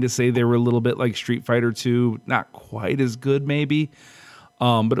kind of say they were a little bit like Street Fighter 2, not quite as good maybe.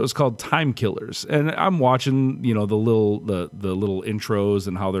 But it was called Time Killers, and I'm watching, the little intros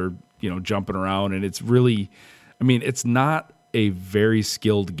and how they're, jumping around, and it's really, I mean, it's not a very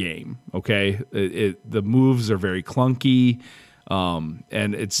skilled game. Okay, the moves are very clunky, and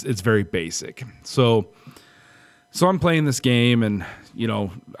it's very basic. So I'm playing this game, and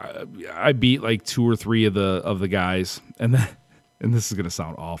I beat like 2 or 3 of the guys, and then, and this is gonna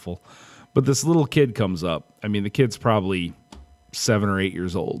sound awful, but this little kid comes up. I mean, the kid's probably 7 or 8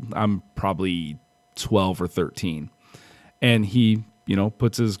 years old. I'm probably 12 or 13. And he,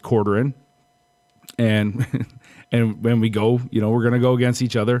 puts his quarter in, and and when we go, we're going to go against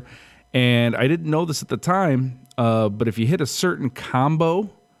each other. And I didn't know this at the time, but if you hit a certain combo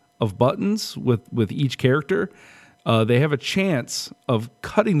of buttons with each character, they have a chance of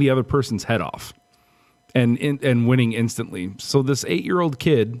cutting the other person's head off and winning instantly. So this 8-year-old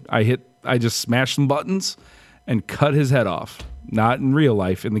kid, I just smashed some buttons and cut his head off. Not in real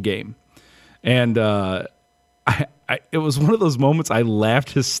life, in the game. And it was one of those moments I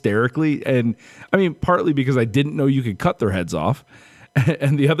laughed hysterically. And I mean, partly because I didn't know you could cut their heads off.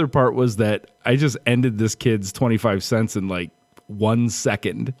 And the other part was that I just ended this kid's 25 cents in like 1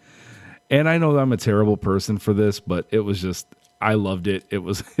 second. And I know I'm a terrible person for this, but it was just, I loved it. It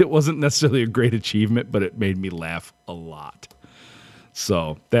wasn't necessarily a great achievement, but it made me laugh a lot.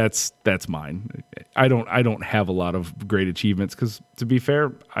 So that's mine. I don't have a lot of great achievements because, to be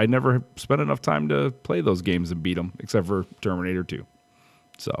fair, I never spent enough time to play those games and beat them, except for Terminator 2.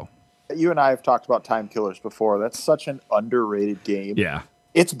 So you and I have talked about Time Killers before. That's such an underrated game. Yeah,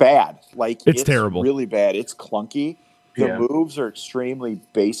 it's bad. Like it's terrible. Really bad. It's clunky. The moves are extremely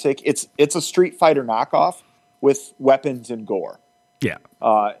basic. It's a Street Fighter knockoff with weapons and gore. Yeah.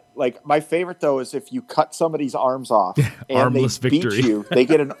 Like my favorite though is if you cut somebody's arms off and armless they victory. beat you, they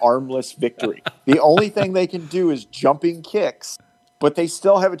get an armless victory. The only thing they can do is jumping kicks, but they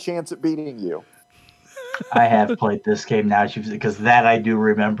still have a chance at beating you. I have played this game now because that I do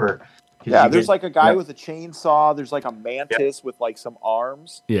remember. Yeah, there's like a guy with a chainsaw. There's like a mantis with like some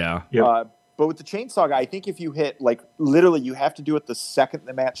arms. Yeah. But with the chainsaw guy, I think if you hit like literally, you have to do it the second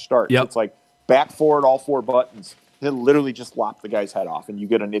the match starts. Yep. It's like back forward, all 4 buttons. He'll literally just lop the guy's head off, and you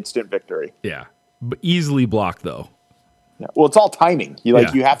get an instant victory. Yeah, but easily blocked though. Yeah. Well, it's all timing. You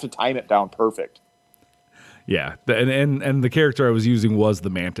have to time it down perfect. Yeah, and the character I was using was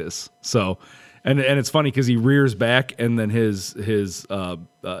the mantis. So, and it's funny because he rears back, and then his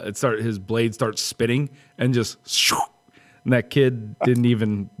blade starts spinning, and just and that kid didn't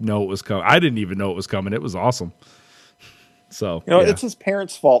even know it was coming. I didn't even know it was coming. It was awesome. So it's his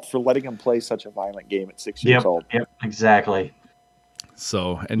parents' fault for letting him play such a violent game at 6 years old. Yep, exactly.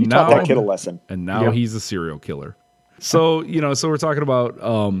 So you taught that kid a lesson. And now he's a serial killer. So so we're talking about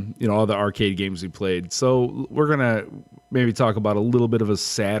all the arcade games we played. So we're gonna maybe talk about a little bit of a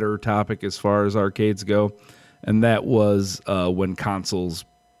sadder topic as far as arcades go, and that was when consoles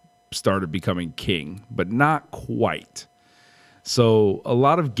started becoming king, but not quite. So a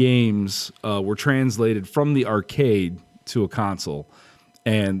lot of games were translated from the arcade to a console,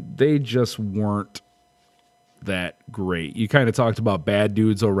 and they just weren't that great. You kind of talked about Bad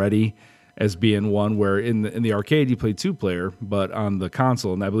Dudes already as being one where in the arcade you played 2-player, but on the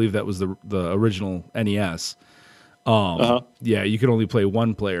console, and I believe that was the original NES, you could only play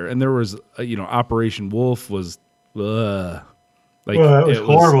 1 player. And there was Operation Wolf was it was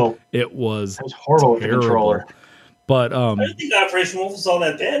horrible. It was horrible with the controller. But I don't think Operation Wolf was all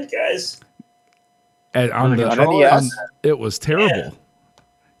that bad, guys. On the NES, it was terrible. Yeah.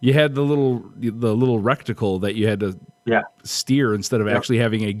 You had the little reticle that you had to steer instead of actually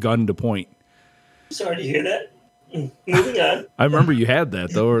having a gun to point. Sorry to hear that. Moving on. I remember you had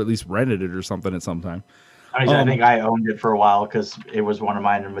that though, or at least rented it or something at some time. I think I owned it for a while because it was one of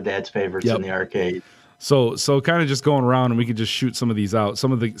mine and my dad's favorites in the arcade. So kind of just going around, and we could just shoot some of these out.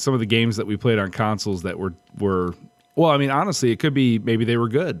 Some of the games that we played on consoles that were well, I mean, honestly, it could be maybe they were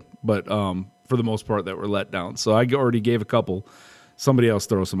good, but for the most part, that were let down. So I already gave a couple. Somebody else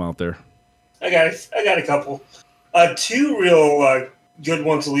throw some out there. I got a couple. 2 real good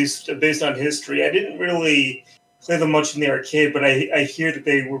ones, at least based on history. I didn't really play them much in the arcade, but I hear that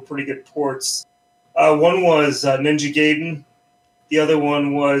they were pretty good ports. One was Ninja Gaiden. The other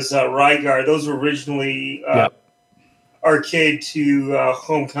one was Rygar. Those were originally arcade to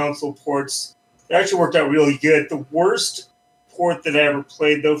home console ports. It actually worked out really good. The worst port that I ever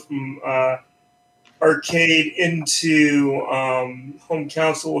played, though, from arcade into home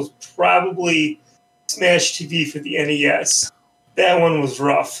console was probably Smash TV for the NES. That one was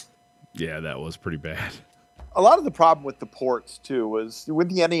rough. Yeah, that was pretty bad. A lot of the problem with the ports, too, was when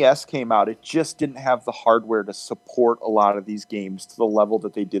the NES came out, it just didn't have the hardware to support a lot of these games to the level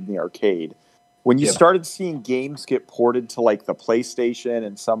that they did in the arcade. When you started seeing games get ported to like the PlayStation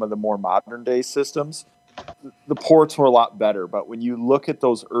and some of the more modern day systems, the ports were a lot better. But when you look at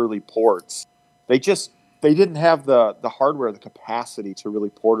those early ports, they didn't have the hardware, the capacity to really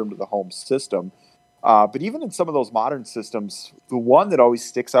port them to the home system. But even in some of those modern systems, the one that always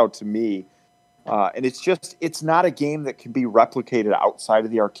sticks out to me, and it's not a game that can be replicated outside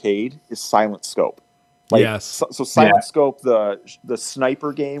of the arcade, is Silent Scope. Yes. So Silent Scope, the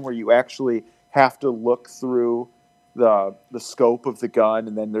sniper game where you actually have to look through the scope of the gun,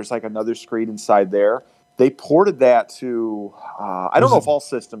 and then there's like another screen inside there. They ported that to I don't know if all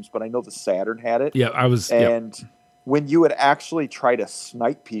systems, but I know the Saturn had it. Yeah, And when you would actually try to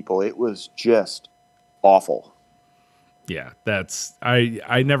snipe people, it was just awful. Yeah, that's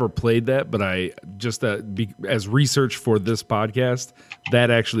I never played that, but I just as research for this podcast,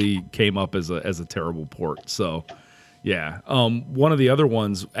 that actually came up as a terrible port. So, yeah, one of the other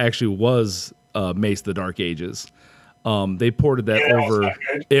ones actually was Mace: The Dark Ages. They ported that over.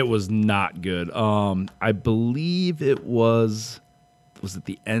 It was not good. I believe it was it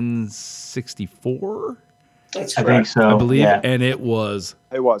the N64? That's correct. I think so. I believe, and it was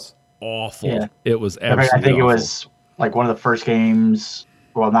awful. Yeah. It was absolutely I think awful. it was like one of the first games,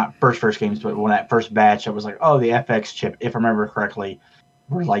 well, not first games, but when that first batch, I was like, oh, the FX chip, if I remember correctly,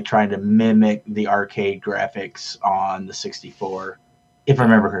 were like trying to mimic the arcade graphics on the 64. If I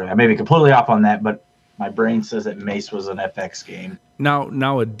remember correctly. I may be completely off on that, but my brain says that Mace was an FX game.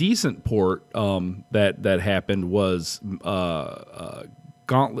 Now a decent port that happened was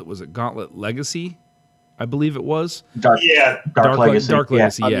Gauntlet. Was it Gauntlet Legacy? I believe it was. Dark Legacy. Dark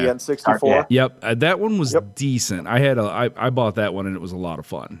Legacy, On the N64. Yep, that one was decent. I bought that one and it was a lot of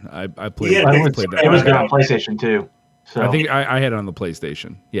fun. I played. Yeah, I played that. It was good on PlayStation too. So I think I had it on the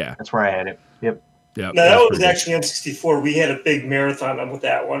PlayStation. Yeah, that's where I had it. Yep. Yeah. No, that was actually N64. We had a big marathon with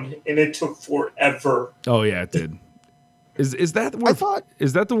that one, and it took forever. Oh yeah, it did. Is that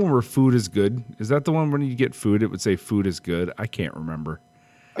the one where food is good? Is that the one when you get food, it would say food is good? I can't remember.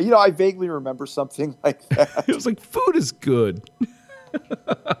 I vaguely remember something like that. It was like food is good.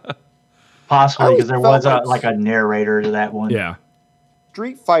 Possibly because there was a narrator to that one. Yeah.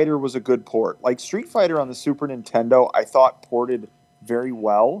 Street Fighter was a good port. Like Street Fighter on the Super Nintendo, I thought ported very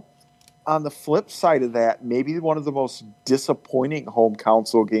well. On the flip side of that, maybe one of the most disappointing home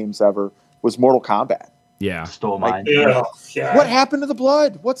console games ever was Mortal Kombat. Yeah. Stole mine. Yeah. What happened to the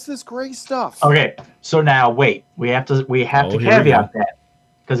blood? What's this gray stuff? Okay, so now wait. We have to caveat that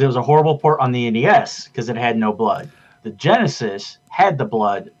because it was a horrible port on the NES because it had no blood. The Genesis had the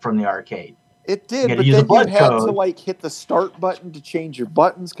blood from the arcade. It did, but then you had to hit the start button to change your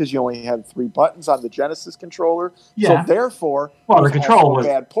buttons because you only had 3 buttons on the Genesis controller. Yeah. So therefore, the control was a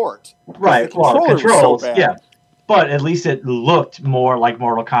bad port. Right. The controls. Yeah. But at least it looked more like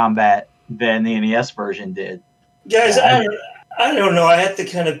Mortal Kombat than the NES version did. Guys, I don't know. I have to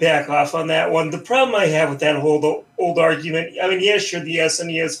kind of back off on that one. The problem I have with that whole old argument, I mean, yeah, sure, the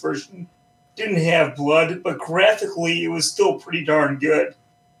SNES version didn't have blood, but graphically it was still pretty darn good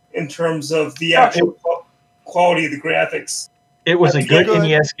in terms of the actual quality of the graphics. It was a good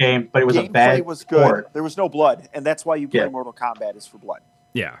NES game, but it was a bad was good. port. There was no blood, and that's why you play Mortal Kombat is for blood.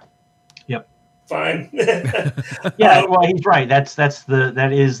 Yeah. Yep. Fine. Yeah, well, he's right. That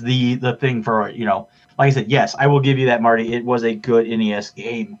is the thing for, like I said, yes, I will give you that, Marty. It was a good NES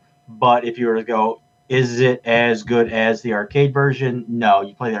game, but if you were to go, is it as good as the arcade version? No,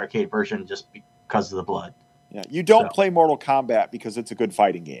 you play the arcade version just because of the blood. Yeah, you don't play Mortal Kombat because it's a good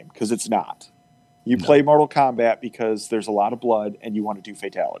fighting game, because it's not. You play Mortal Kombat because there's a lot of blood and you want to do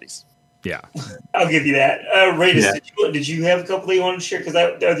fatalities. Yeah. I'll give you that. Raydus, did you have a couple that you wanted to share? Because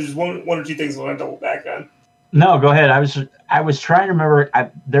there's one or two things I want to double back on. No, go ahead. I was trying to remember.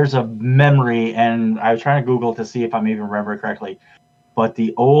 There's a memory, and I was trying to Google to see if I'm even remembering correctly. But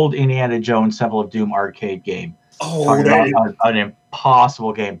the old Indiana Jones Temple of Doom arcade game. Oh, that is an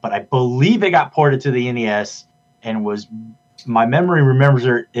impossible game. But I believe it got ported to the NES, and my memory remembers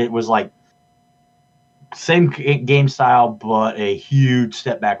it was like same game style, but a huge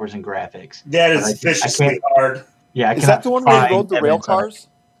step backwards in graphics. That is viciously hard. Yeah, is that the one where you rode the rail cars?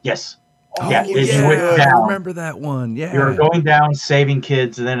 Yes. Yeah, Oh, you went I down. remember that one. Yeah. You were going down, saving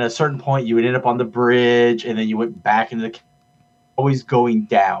kids, and then at a certain point, you would end up on the bridge, and then you went back into the. Always going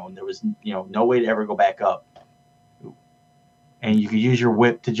down. There was, no way to ever go back up. And you could use your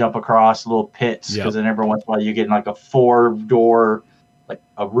whip to jump across little pits, because then every once in a while you get in like a 4-door, like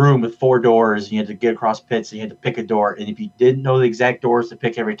a room with 4 doors, and you had to get across pits, and you had to pick a door. And if you didn't know the exact doors to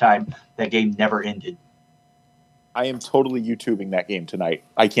pick every time, that game never ended. I am totally YouTubing that game tonight.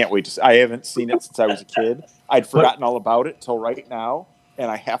 I can't wait to. I haven't seen it since I was a kid. I'd forgotten all about it till right now, and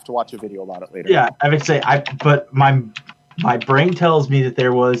I have to watch a video about it later. Yeah, I would say but my brain tells me that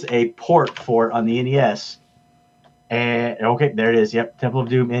there was a port for it on the NES. And okay, there it is. Yep, Temple of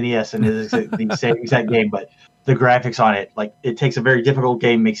Doom NES, and it is the same exact game, but the graphics on it, like, it takes a very difficult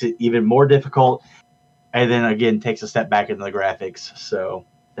game, makes it even more difficult, and then again takes a step back into the graphics. So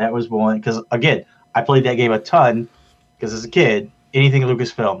that was one, because again, I played that game a ton, because as a kid, anything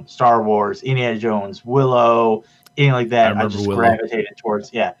Lucasfilm, Star Wars, Indiana Jones, Willow, anything like that, I just gravitated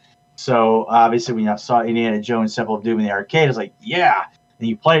towards. Yeah. So obviously, when I saw Indiana Jones Temple of Doom in the arcade, I was like, yeah. And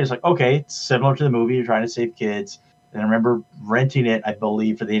you play it, it's like, okay, it's similar to the movie. You're trying to save kids. And I remember renting it, I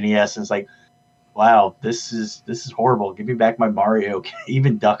believe, for the NES, and it's like, wow, this is horrible. Give me back my Mario.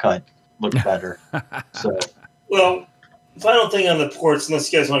 Even Duck Hunt looked better. So, well, final thing on the ports,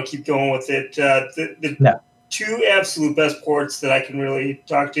 unless you guys want to keep going with it, the 2 absolute best ports that I can really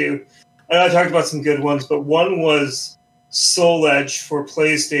talk to. I know I talked about some good ones, but one was Soul Edge for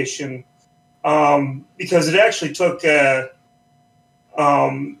PlayStation, because it actually took.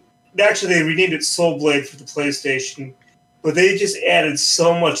 Actually, they renamed it Soul Blade for the PlayStation, but they just added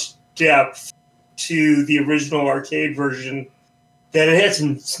so much depth to the original arcade version that it had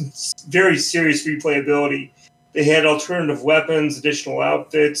some very serious replayability. They had alternative weapons, additional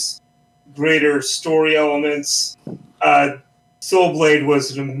outfits, greater story elements. Soul Blade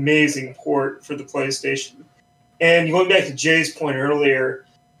was an amazing port for the PlayStation. And going back to Jay's point earlier,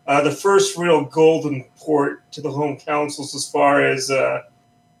 the first real golden port to the home consoles as far as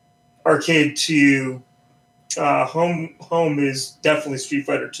arcade to home is definitely Street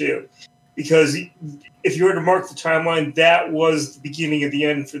Fighter 2. Because if you were to mark the timeline, that was the beginning of the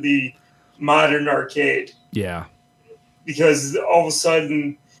end for the modern arcade. Yeah. Because all of a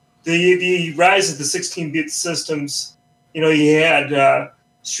sudden, the rise of the 16-bit systems, you had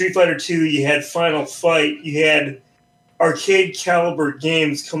Street Fighter 2, you had Final Fight, you had arcade caliber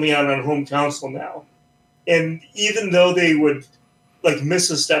games coming out on home console now. And even though they would miss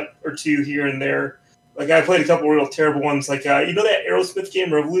a step or two here and there, I played a couple real terrible ones, that Aerosmith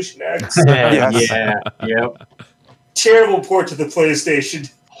game, Revolution X? Yeah, yep. Terrible port to the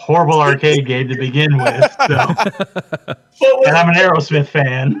PlayStation. Horrible arcade game to begin with. So. And I'm an Aerosmith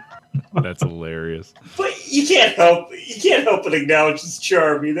fan. That's hilarious. But you can't help but acknowledge its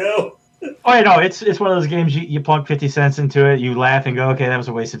charm, Oh, yeah, no, it's one of those games you plug 50 cents into it, you laugh and go, okay, that was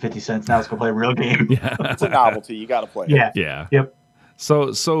a waste of 50 cents. Now let's go play a real game. Yeah. It's a novelty. You got to play it. Yeah. Yeah. Yep.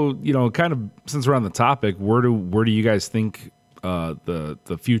 So kind of since we're on the topic, where do you guys think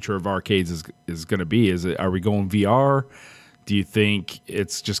the future of arcades is going to be? Are we going VR? Do you think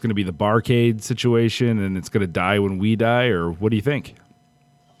it's just going to be the barcade situation and it's going to die when we die, or what do you think?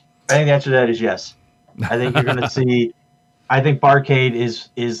 I think the answer to that is yes. I think you're going to see. I think barcade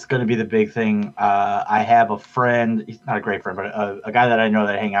is going to be the big thing. I have a friend. He's not a great friend, but a guy that I know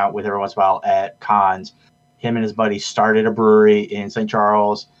that I hang out with every once in a while at cons. Him and his buddy started a brewery in St.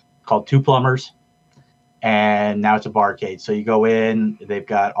 Charles called Two Plumbers, and now it's a barcade. So you go in, they've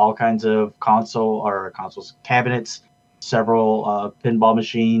got all kinds of consoles, cabinets, several pinball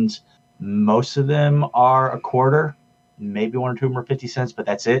machines. Most of them are $0.25, maybe 1 or 2 of them are 50 cents, but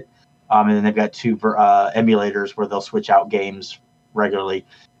that's it. And then they've got 2 emulators where they'll switch out games regularly.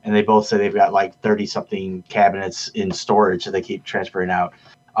 And they both say they've got 30-something cabinets in storage that they keep transferring out.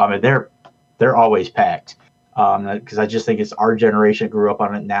 And they're always packed. Because I just think it's our generation grew up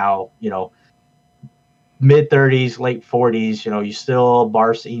on it now, mid 30s, late 40s,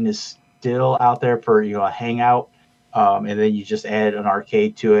 bar scene is still out there for, a hangout. And then you just add an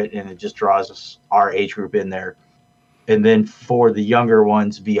arcade to it and it just draws our age group in there. And then for the younger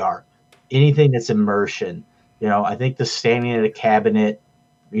ones, VR. Anything that's immersion. I think the standing at a cabinet,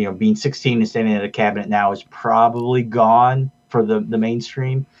 being 16 and standing at a cabinet now is probably gone for the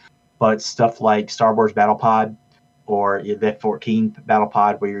mainstream. But stuff like Star Wars Battle Pod or the F-14 Battle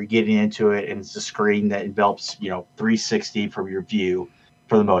Pod, where you're getting into it and it's a screen that envelops, 360 from your view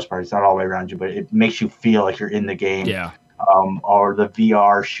for the most part. It's not all the way around you, but it makes you feel like you're in the game. Yeah. Or the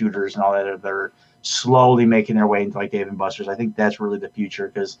VR shooters and all that. They're slowly making their way into Dave & Buster's. I think that's really the future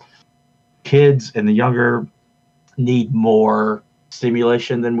because kids and the younger need more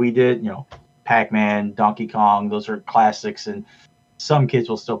stimulation than we did. Pac-Man, Donkey Kong, those are classics, and some kids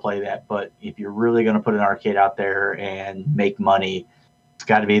will still play that. But if you're really going to put an arcade out there and make money, it's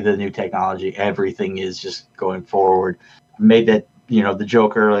got to be the new technology. Everything is just going forward. I made that, the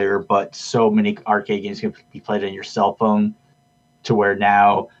joke earlier, but so many arcade games can be played on your cell phone to where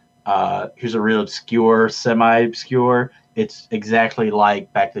now, here's a real obscure, semi-obscure. It's exactly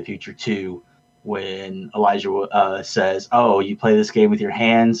like Back to the Future 2 when Elijah says, "Oh, you play this game with your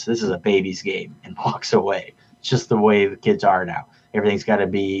hands? This is a baby's game," and walks away. It's just the way the kids are now. Everything's got to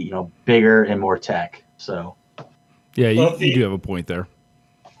be, bigger and more tech. So, yeah, you do have a point there.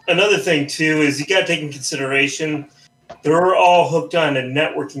 Another thing too is you got to take in consideration they're all hooked on to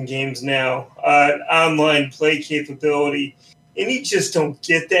networking games now, online play capability, and you just don't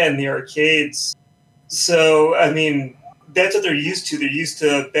get that in the arcades. So, I mean, that's what they're used to. They're used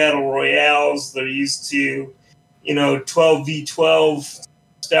to battle royales. They're used to, 12v12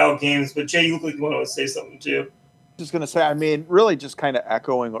 style games. But Jay, you look like you want to say something too. Just going to say, really just kind of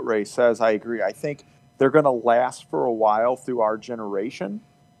echoing what Ray says, I agree. I think they're going to last for a while through our generation,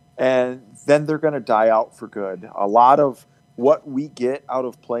 and then they're going to die out for good. A lot of what we get out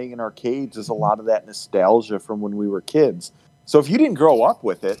of playing in arcades is a lot of that nostalgia from when we were kids. So if you didn't grow up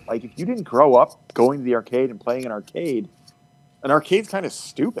with it, like if you didn't grow up going to the arcade and playing an arcade's kind of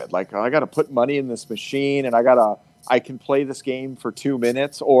stupid. Like, I got to put money in this machine and I can play this game for 2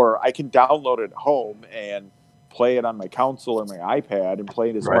 minutes, or I can download it at home and play it on my console or my iPad and play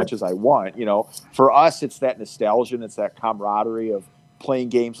it as much as I want. For us, it's that nostalgia and it's that camaraderie of playing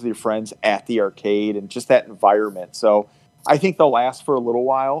games with your friends at the arcade and just that environment. So I think they'll last for a little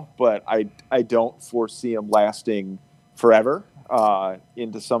while, but I don't foresee them lasting forever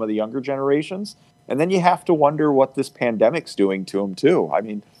into some of the younger generations. And then you have to wonder what this pandemic's doing to them too. I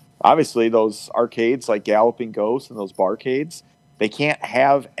mean, obviously those arcades like Galloping Ghost and those barcades, they can't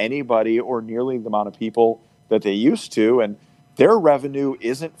have anybody or nearly the amount of people that they used to. And their revenue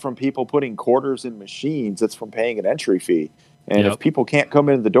isn't from people putting quarters in machines. It's from paying an entry fee. And if people can't come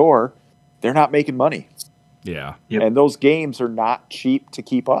in the door, they're not making money. Yeah. Yep. And those games are not cheap to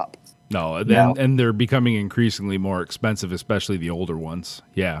keep up. No, and they're becoming increasingly more expensive, especially the older ones.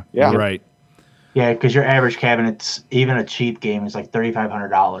 Yeah. You're right. Yeah, because your average cabinet's, even a cheap game, is like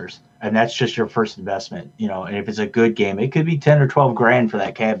 $3,500, and that's just your first investment. And if it's a good game, it could be 10 or 12 grand for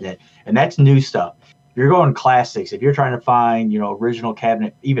that cabinet, and that's new stuff. If you're going classics, if you're trying to find, original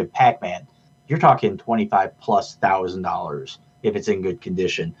cabinet, even Pac-Man, you're talking $25,000+ if it's in good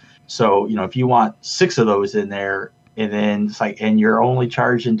condition. So, if you want 6 of those in there, and then it's like, and you're only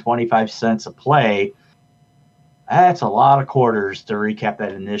charging 25 cents a play, that's a lot of quarters to recap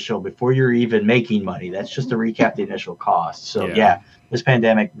that initial before you're even making money. That's just to recap the initial cost. So, this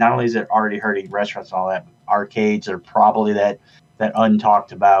pandemic, not only is it already hurting restaurants and all that, arcades are probably that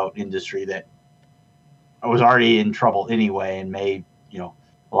untalked about industry that was already in trouble anyway, and made, a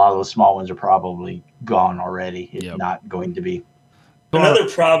lot of those small ones are probably gone already, if not going to be. Another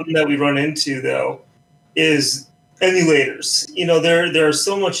problem that we run into, though, is emulators. There's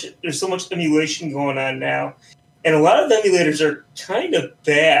so much emulation going on now. And a lot of the emulators are kind of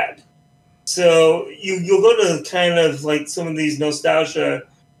bad. So you'll go to kind of like some of these nostalgia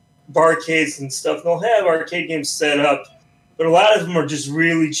barcades and stuff, and they'll have arcade games set up, but a lot of them are just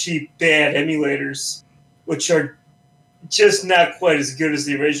really cheap, bad emulators, which are just not quite as good as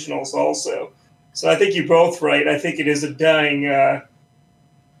the originals also. So I think you're both right. I think it is a dying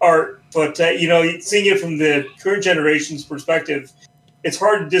art. But, seeing it from the current generation's perspective, it's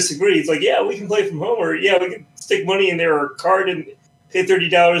hard to disagree. It's like, we can play from home, or we can stick money in there or card and pay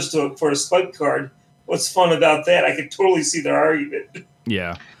 $30 for a swipe card. What's fun about that? I could totally see their argument.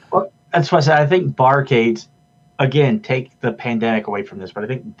 Yeah. Well, that's why I said I think barcades, again, take the pandemic away from this, but I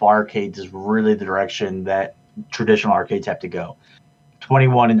think barcades is really the direction that traditional arcades have to go.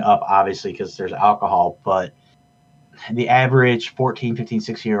 21 and up, obviously, because there's alcohol, but the average 14, 15,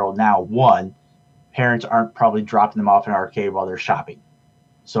 16-year-old now, parents aren't probably dropping them off in an arcade while they're shopping.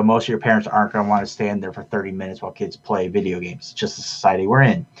 So most of your parents aren't going to want to stand there for 30 minutes while kids play video games. It's just the society we're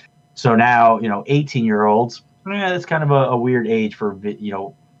in. So now, 18-year-olds, that's kind of a weird age for,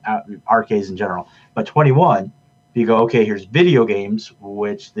 arcades in general. But 21, you go, okay, here's video games,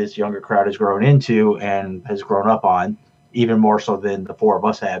 which this younger crowd has grown into and has grown up on, even more so than the 4 of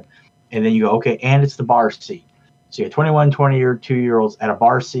us have. And then you go, okay, and it's the bar scene. So you have 21, 22-year-olds at a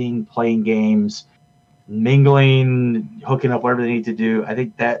bar scene playing games, mingling, hooking up, whatever they need to do. I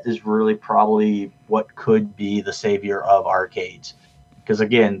think that is really probably what could be the savior of arcades. Because,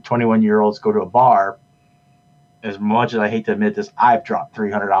 again, 21-year-olds go to a bar. As much as I hate to admit this, I've dropped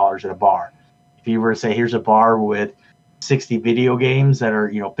 $300 at a bar. If you were to say, here's a bar with 60 video games that are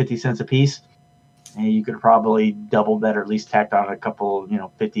 50 cents a piece, and you could probably double that or at least tacked on a couple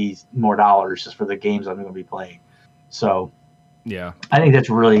 $50 more just for the games I'm going to be playing. So yeah, I think that's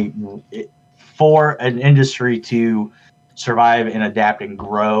really for an industry to survive and adapt and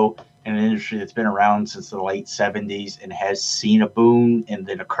grow in an industry that's been around since the late 70s and has seen a boom and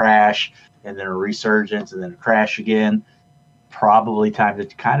then a crash and then a resurgence and then a crash again. Probably time to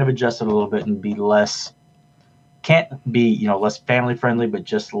kind of adjust it a little bit and be less, can't be, less family friendly, but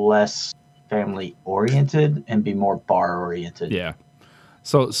just less family oriented and be more bar oriented. Yeah.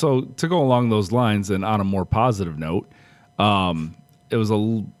 So to go along those lines and on a more positive note, it was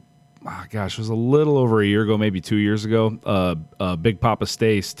it was a little over a year ago, maybe 2 years ago. Big Papa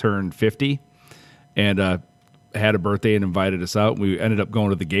Stace turned 50 and had a birthday and invited us out. We ended up going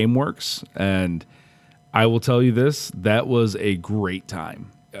to the GameWorks, and I will tell you this, that was a great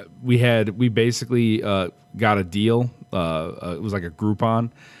time. We basically got a deal. It was like a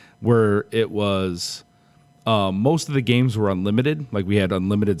Groupon where it was most of the games were unlimited. Like we had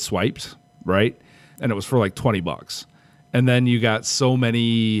unlimited swipes, right? And it was for like $20. And then you got so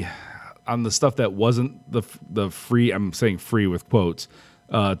many on the stuff that wasn't the free, I'm saying free with quotes,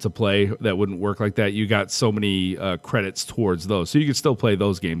 to play that wouldn't work like that. You got so many credits towards those. So you could still play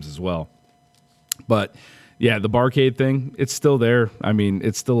those games as well. But yeah, the barcade thing, it's still there. I mean,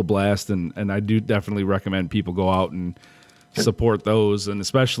 it's still a blast, and I do definitely recommend people go out and support those, and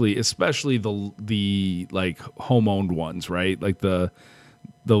especially the like home-owned ones, right? Like the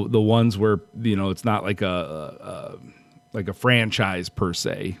ones where it's not like a franchise per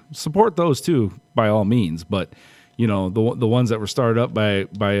se. Support those too, by all means. But the ones that were started up by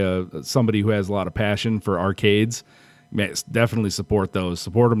somebody who has a lot of passion for arcades, man, definitely support those.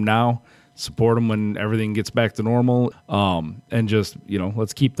 Support them now. Support them when everything gets back to normal, and just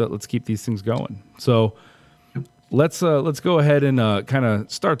let's keep these things going. So let's go ahead and kind of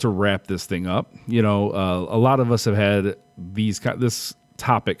start to wrap this thing up. A lot of us have had this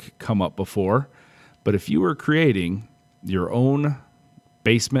topic come up before, but if you were creating your own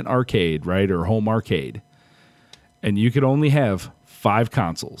basement arcade, right, or home arcade, and you could only have 5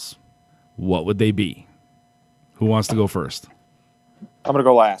 consoles, what would they be? Who wants to go first? I'm going to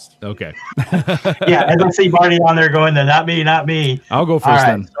go last. Okay. Yeah, and let's see Marty on there going, not me. I'll go first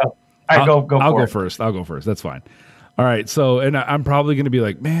then. All right, go I'll for go it. first. I'll go first. That's fine. All right. So, and I'm probably going to be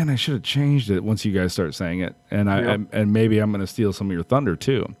like, man, I should have changed it once you guys start saying it. And and maybe I'm going to steal some of your thunder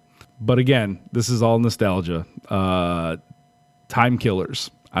too. But again, this is all nostalgia. Time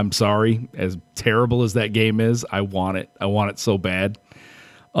Killers. I'm sorry. As terrible as that game is, I want it. I want it so bad.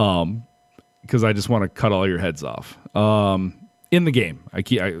 Because I just want to cut all your heads off. In the game, got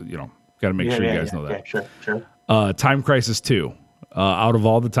to make sure you guys know that. Yeah, sure. Time Crisis 2. Out of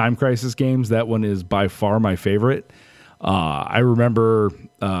all the Time Crisis games, that one is by far my favorite. I remember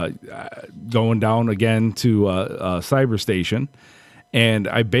going down again to Cyber Station, and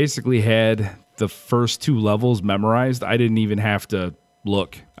I basically had the first 2 levels memorized. I didn't even have to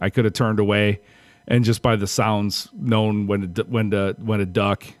look. I could have turned away, and just by the sounds, known when to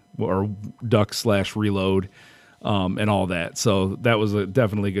duck or duck/reload. And all that. So that was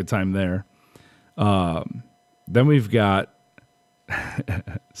definitely a good time there. Then we've got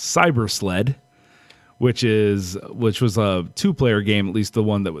Cyber Sled, which was a 2-player game, at least the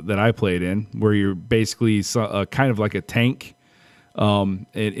one that I played in, where you're basically kind of like a tank in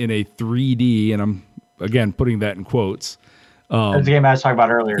a 3D, and I'm again putting that in quotes. That's the game I was talking about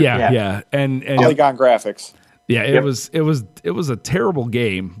earlier. Yeah. And Polygon graphics. Yeah, it was a terrible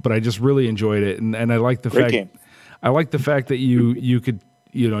game, but I just really enjoyed it, and I like the Great game. I like the fact that you could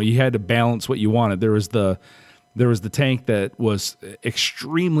you had to balance what you wanted. There was the tank that was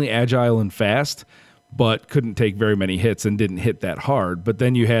extremely agile and fast, but couldn't take very many hits and didn't hit that hard. But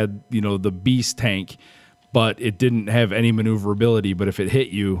then you had the beast tank, but it didn't have any maneuverability. But if it hit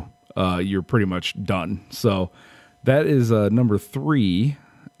you, you're pretty much done. So that is number 3,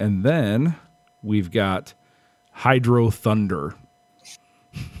 and then we've got Hydro Thunder,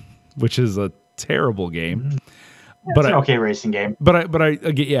 which is a terrible game. It's an okay racing game. But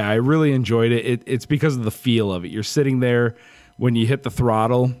I really enjoyed it. It's because of the feel of it. You're sitting there when you hit the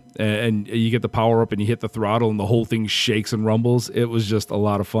throttle and you get the power up and you hit the throttle and the whole thing shakes and rumbles. It was just a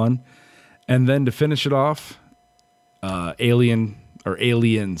lot of fun. And then to finish it off, Aliens,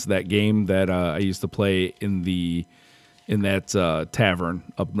 that game that I used to play in that tavern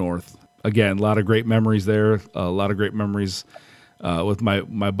up north. Again, a lot of great memories there. A lot of great memories with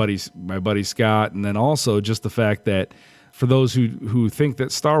my buddy Scott, and then also just the fact that for those who think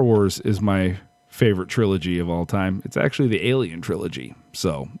that Star Wars is my favorite trilogy of all time, it's actually the Alien trilogy.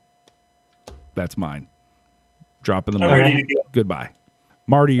 So that's mine. Dropping the I'm mic. ready to go. Goodbye.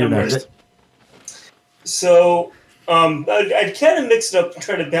 Marty, you're next. So I'd kind of mix it up and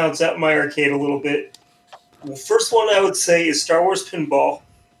try to balance out my arcade a little bit. The first one I would say is Star Wars Pinball.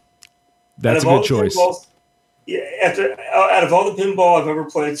 That's a good choice. Out of all the pinball I've ever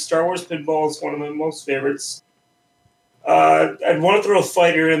played, Star Wars Pinball is one of my most favorites. I'd want to throw a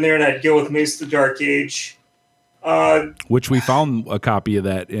fighter in there, and I'd go with Mace of the Dark Age. Which we found a copy of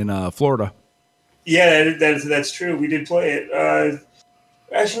that in Florida. Yeah, that's true. We did play it.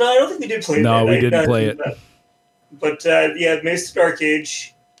 Actually, no, I don't think we did play it. No, we didn't play it. But yeah, Mace of the Dark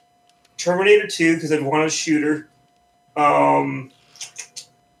Age. Terminator 2, because I'd want a shooter.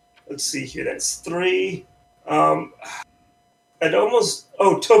 Let's see here. That's 3.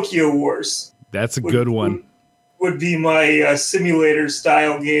 Tokyo Wars. That's a good one. Would be my simulator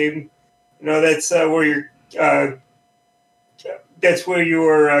style game. You know, that's where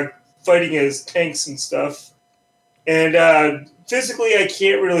you're fighting as tanks and stuff. And physically, I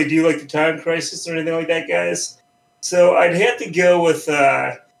can't really do like the Time Crisis or anything like that, guys. So I'd have to go with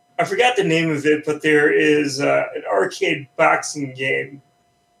I forgot the name of it, but there is an arcade boxing game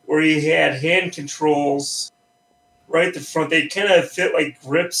where you had hand controls right at the front. They kind of fit like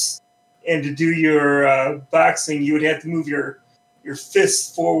grips, and to do your boxing, you would have to move your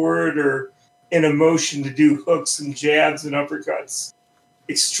fists forward or in a motion to do hooks and jabs and uppercuts.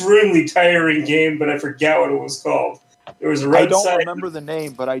 Extremely tiring game, but I forgot what it was called. There was a right I don't side. remember the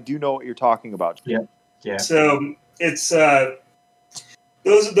name, but I do know what you're talking about. Yeah. So it's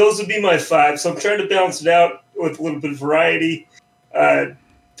those would be my 5. So I'm trying to balance it out with a little bit of variety.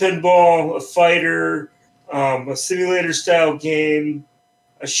 Pinball, a fighter, a simulator style game,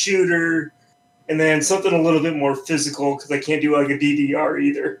 a shooter, and then something a little bit more physical because I can't do like a DDR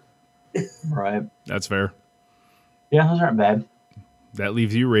either. Right. That's fair. Yeah, those aren't bad. That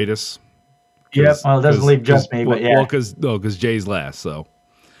leaves you, Raydus. Yeah, well, it doesn't leave just me, but yeah. Well, because Jay's last, so.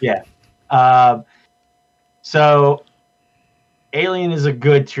 Yeah. So Alien is a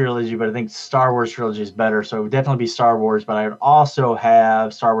good trilogy, but I think Star Wars trilogy is better. So it would definitely be Star Wars, but I would also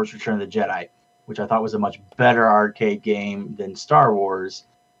have Star Wars Return of the Jedi, which I thought was a much better arcade game than Star Wars.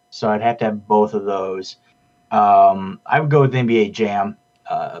 So I'd have to have both of those. I would go with NBA Jam.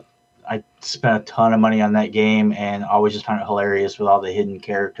 I spent a ton of money on that game and always just found it hilarious with all the hidden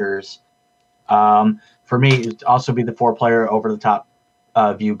characters. For me, it'd also be the 4-player over-the-top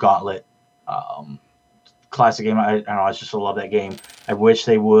view Gauntlet. Classic game. I don't know. I just love that game. I wish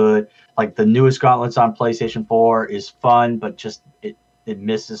they would. Like the newest Gauntlets on PlayStation 4 is fun, but just it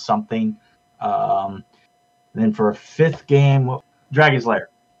misses something. Then for a 5th game, Dragon's Lair.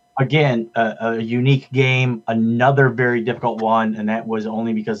 Again, a unique game, another very difficult one, and that was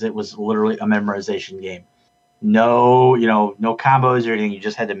only because it was literally a memorization game. No combos or anything. You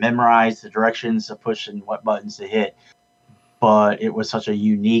just had to memorize the directions to push and what buttons to hit. But it was such a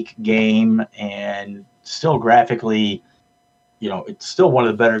unique game, and still graphically, it's still one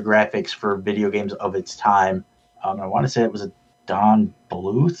of the better graphics for video games of its time. I want to say it was a Don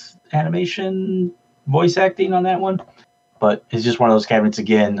Bluth animation voice acting on that one. But it's just one of those cabinets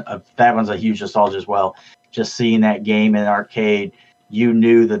again. That one's a huge nostalgia as well. Just seeing that game in an arcade, you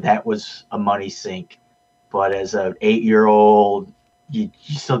knew that was a money sink. But as an 8-year-old, you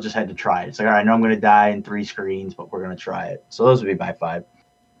still just had to try it. It's like, all right, I know I'm going to die in 3 screens, but we're going to try it. So those would be my 5.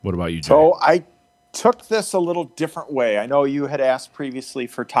 What about you, Jay? So I took this a little different way. I know you had asked previously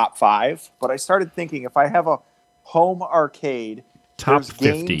for top 5, but I started thinking if I have a home arcade, top there's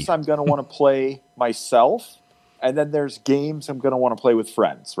 50 games I'm going to want to play myself. And then there's games I'm going to want to play with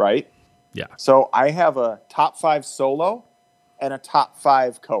friends, right? Yeah. So I have a top 5 solo and a top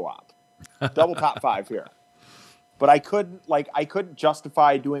 5 co-op. Double top 5 here. But I couldn't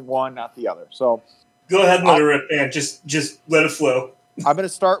justify doing one, not the other. So go ahead and let it rip, man. Just let it flow. I'm going to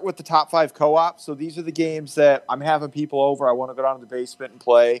start with the top 5 co-op. So these are the games that I'm having people over. I want to go down to the basement and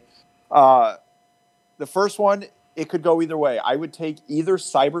play. The first one, it could go either way. I would take either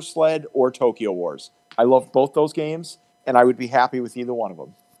Cyber Sled or Tokyo Wars. I love both those games, and I would be happy with either one of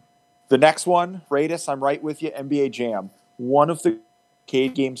them. The next one, Raydus, I'm right with you, NBA Jam. One of the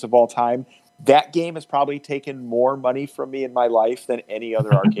arcade games of all time. That game has probably taken more money from me in my life than any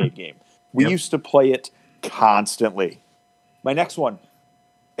other arcade game. We used to play it constantly. My next one,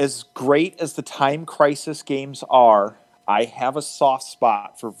 as great as the Time Crisis games are, I have a soft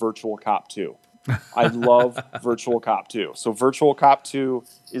spot for Virtual Cop 2. I love Virtual Cop 2. So Virtual Cop 2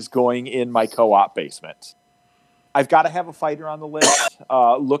 is going in my co-op basement. I've got to have a fighter on the list.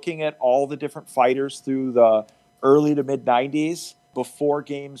 Looking at all the different fighters through the early to mid-90s, before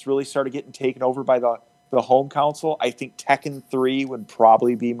games really started getting taken over by the home console, I think Tekken 3 would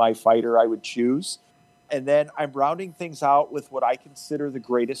probably be my fighter I would choose. And then I'm rounding things out with what I consider the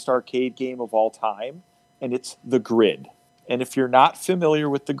greatest arcade game of all time, and it's The Grid. And if you're not familiar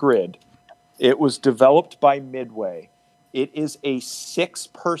with The Grid, it was developed by Midway. It is a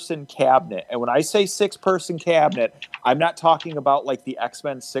 6-person cabinet. And when I say 6-person cabinet, I'm not talking about like the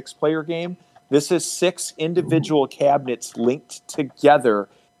X-Men 6-player game. This is 6 individual cabinets linked together,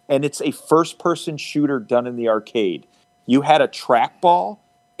 and it's a first-person shooter done in the arcade. You had a trackball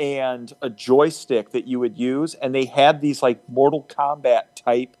and a joystick that you would use, and they had these like Mortal Kombat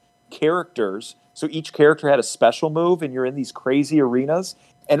type characters. So each character had a special move, and you're in these crazy arenas,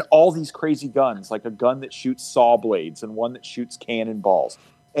 and all these crazy guns, like a gun that shoots saw blades and one that shoots cannonballs.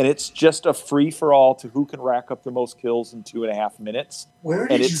 And it's just a free-for-all to who can rack up the most kills in 2.5 minutes. Where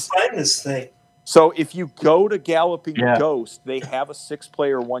did you find this thing? So if you go to Galloping Ghost, they have a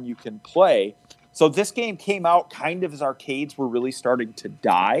 6-player one you can play. So this game came out kind of as arcades were really starting to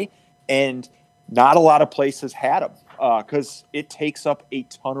die, and not a lot of places had them because it takes up a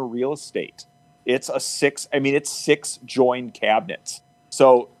ton of real estate. It's 6 joined cabinets.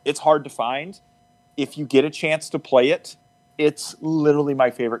 So it's hard to find. If you get a chance to play it, it's literally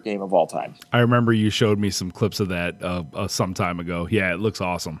my favorite game of all time. I remember you showed me some clips of that some time ago. Yeah, it looks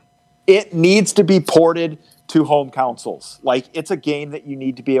awesome. It needs to be ported to home consoles. Like, it's a game that you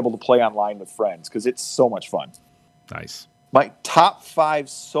need to be able to play online with friends because it's so much fun. Nice. My top 5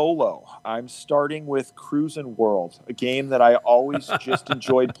 solo. I'm starting with Cruisin' World, a game that I always just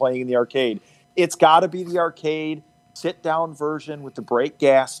enjoyed playing in the arcade. It's got to be the arcade sit-down version with the brake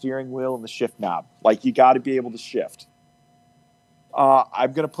gas steering wheel and the shift knob. Like, you got to be able to shift.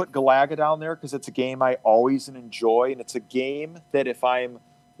 I'm going to put Galaga down there because it's a game I always enjoy, and it's a game that if I'm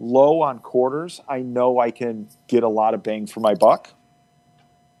low on quarters, I know I can get a lot of bang for my buck.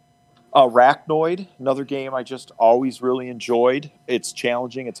 Arachnoid, another game I just always really enjoyed. It's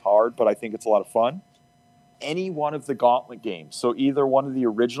challenging, it's hard, but I think it's a lot of fun. Any one of the Gauntlet games, so either one of the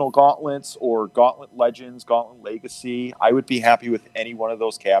original Gauntlets or Gauntlet Legends, Gauntlet Legacy, I would be happy with any one of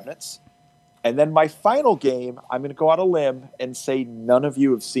those cabinets. And then my final game, I'm going to go out on a limb and say none of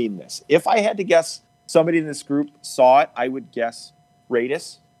you have seen this. If I had to guess somebody in this group saw it, I would guess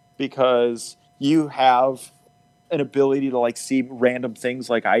Raydus, because you have an ability to like see random things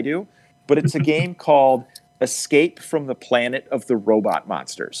like I do. But it's a game called Escape from the Planet of the Robot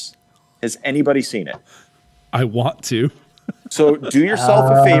Monsters. Has anybody seen it? I want to. So do yourself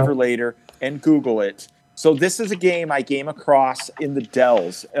a favor later and Google it. So this is a game I came across in the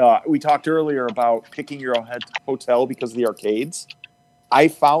Dells. We talked earlier about picking your own hotel because of the arcades. I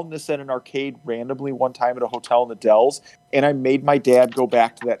found this at an arcade randomly one time at a hotel in the Dells, and I made my dad go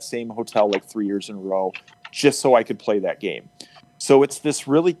back to that same hotel like 3 years in a row just so I could play that game. So it's this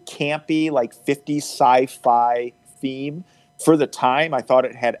really campy, like 50s sci-fi theme. For the time, I thought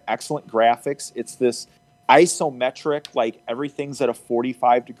it had excellent graphics. It's this isometric, like everything's at a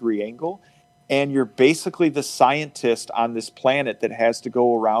 45-degree angle. And you're basically the scientist on this planet that has to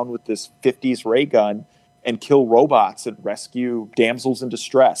go around with this 50s ray gun and kill robots and rescue damsels in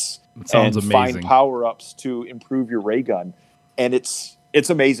distress. Sounds and amazing. Find power-ups to improve your ray gun. And it's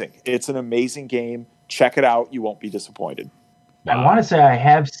amazing. It's an amazing game. Check it out. You won't be disappointed. I want to say I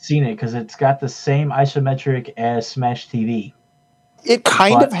have seen it because it's got the same isometric as Smash TV. It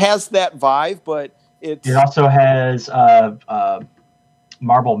kind of has that vibe, but it also has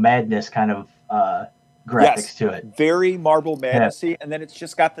Marble Madness kind of graphics to it. Very Marble Madness-y, and then it's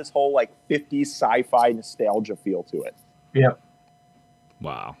just got this whole like 50s sci-fi nostalgia feel to it. Yep.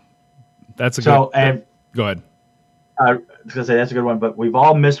 Wow. That's a good and go ahead. I was going to say that's a good one, but we've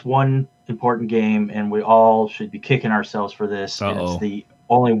all missed one important game, and we all should be kicking ourselves for this. And it's the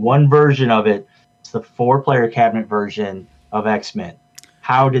only one version of it. It's the 4-player cabinet version of X-Men.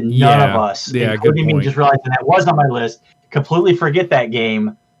 How did none of us, including me, just realizing that was on my list, completely forget that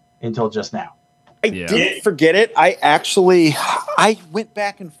game until just now? I didn't forget it. I went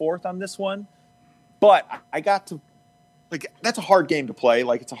back and forth on this one, but I got to, like, that's a hard game to play.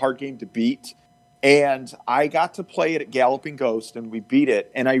 Like, it's a hard game to beat. And I got to play it at Galloping Ghost, and we beat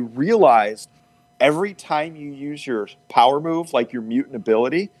it. And I realized every time you use your power move, like your mutant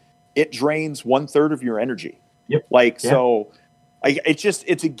ability, it drains 1/3 of your energy. Yep. So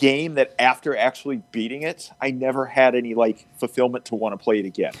it's a game that after actually beating it, I never had any like fulfillment to want to play it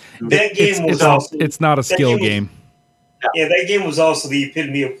again. That game was also... It's not a skill game. Yeah, that game was also the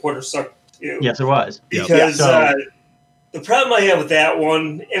epitome of quarter sucker too. Yes, it was. Because the problem I have with that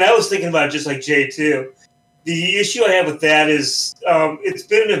one, and I was thinking about it just like Jay too, the issue I have with that is it's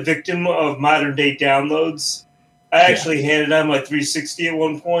been a victim of modern day downloads. I actually had it on my 360 at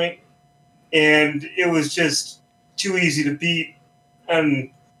one point, and it was just too easy to beat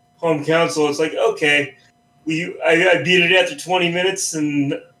on home console, it's like, okay, I beat it after 20 minutes,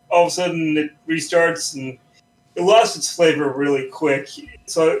 and all of a sudden it restarts, and it lost its flavor really quick.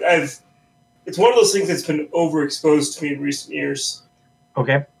 So it's one of those things that's been overexposed to me in recent years.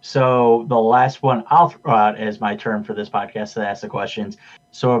 Okay, so the last one I'll throw out as my turn for this podcast to ask the questions.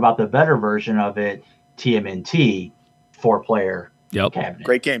 So about the better version of it, TMNT, 4-player cabinet.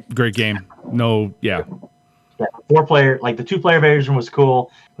 Great game. Great game. No, yeah. 4-player, like the 2-player version was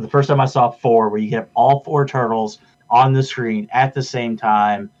cool. But the first time I saw 4, where you have all 4 turtles on the screen at the same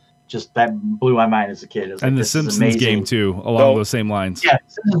time, just that blew my mind as a kid. And the Simpsons game too, along those same lines. Yeah,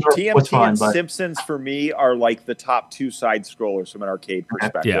 TMT fun, and Simpsons for me are like the top 2 side scrollers from an arcade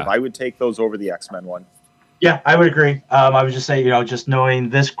perspective. Yeah. I would take those over the X-Men one. Yeah, I would agree. I would just say, just knowing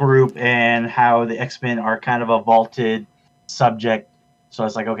this group and how the X-Men are kind of a vaulted subject. So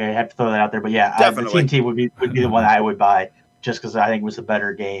it's like, okay, I have to throw that out there. But yeah, the TNT would be the one I would buy, just because I think it was a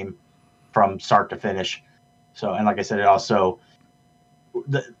better game from start to finish. So, and like I said, it also,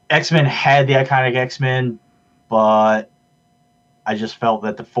 the X-Men had the iconic X-Men, but I just felt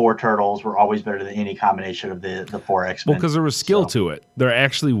that the 4 turtles were always better than any combination of the 4 X-Men. Well, because there was skill to it. There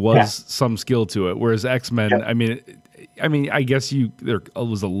actually was some skill to it. Whereas X-Men, I mean, I guess there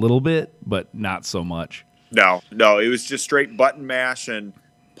was a little bit, but not so much. No, it was just straight button mash and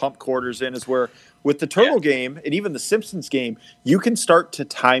pump quarters in. Is where with the Turtle game and even the Simpsons game, you can start to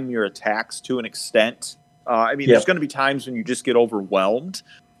time your attacks to an extent. There's going to be times when you just get overwhelmed,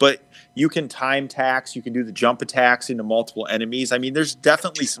 but you can time tax, you can do the jump attacks into multiple enemies. I mean, there's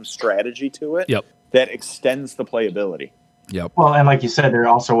definitely some strategy to it that extends the playability. Yep. Well, and like you said, there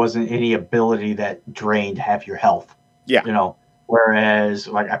also wasn't any ability that drained half your health. Yeah. Whereas,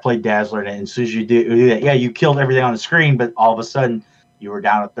 like, I played Dazzler, and as soon as you do that, you killed everything on the screen, but all of a sudden you were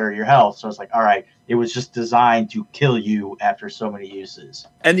down a third of your health. So it's like, all right, it was just designed to kill you after so many uses.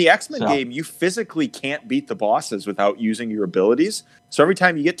 And the X-Men game, you physically can't beat the bosses without using your abilities. So every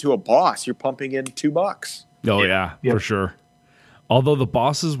time you get to a boss, you're pumping in $2. Oh yeah, for sure. Although the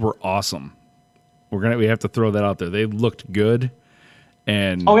bosses were awesome, we have to throw that out there. They looked good,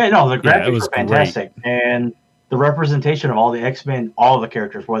 and the graphics were fantastic, and the representation of all the X-Men, all the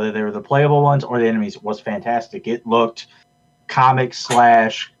characters, whether they were the playable ones or the enemies, was fantastic. It looked comic /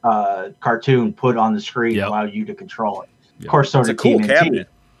 cartoon put on the screen to allow you to control it. Of course, so did it's a cool TMNT. cabinet.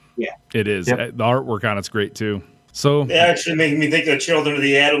 Yeah, it is. The artwork on it's great too. So it actually made me think of Children of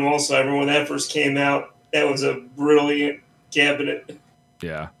the Atom. Also, I remember when that first came out, that was a brilliant cabinet.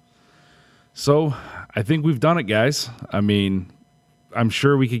 Yeah. So I think we've done it, guys. I mean, I'm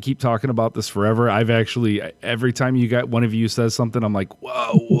sure we could keep talking about this forever. I've actually, every time one of you says something, I'm like,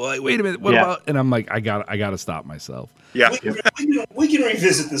 whoa, wait a minute, what about? And I'm like, I got to stop myself. Yeah, we can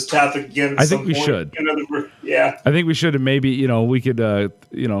revisit this topic again. I think we should. I think we should, and maybe we could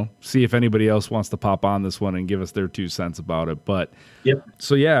see if anybody else wants to pop on this one and give us their 2 cents about it. But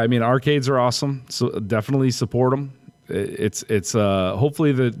so I mean, arcades are awesome. So definitely support them. It's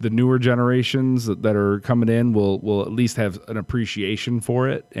hopefully the newer generations that are coming in will at least have an appreciation for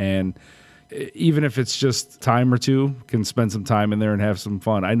it, and even if it's just time or two, can spend some time in there and have some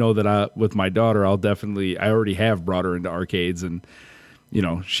fun. I know that with my daughter, I already have brought her into arcades, and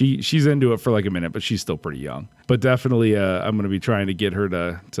she's into it for like a minute, but she's still pretty young. But definitely I'm going to be trying to get her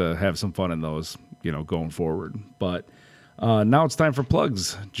to have some fun in those going forward. But now it's time for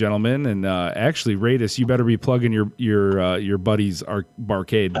plugs, gentlemen. And actually, Raydus, you better be plugging your buddy's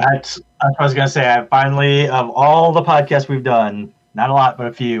barcade. That's what I was going to say. I finally, of all the podcasts we've done, not a lot, but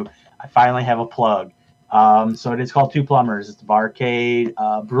a few, I finally have a plug. So it is called Two Plumbers. It's the Barcade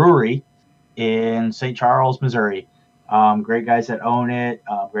Brewery in St. Charles, Missouri. Great guys that own it.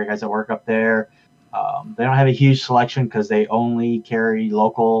 Great guys that work up there. They don't have a huge selection because they only carry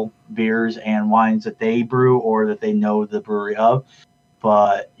local beers and wines that they brew or that they know the brewery of.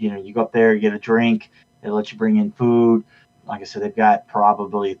 But, you go up there, you get a drink. They let you bring in food. Like I said, they've got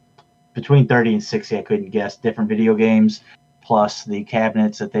probably between 30 and 60, I couldn't guess, different video games, plus the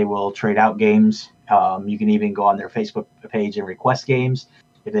cabinets that they will trade out games. You can even go on their Facebook page and request games.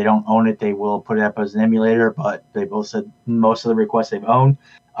 If they don't own it, they will put it up as an emulator, but they both said most of the requests they've owned.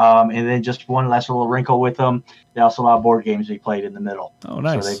 And then just one last little wrinkle with them, they also allow board games to be played in the middle. Oh,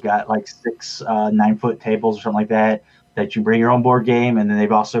 nice. So they've got like 6 9-foot tables or something like that you bring your own board game, and then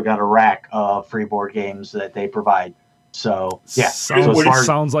they've also got a rack of free board games that they provide. So, yeah.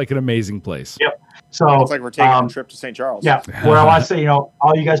 Sounds like an amazing place. Yep. So it's like we're taking a trip to St. Charles. Yeah. Where I want to say, all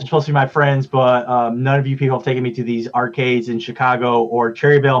you guys are supposed to be my friends, but none of you people have taken me to these arcades in Chicago or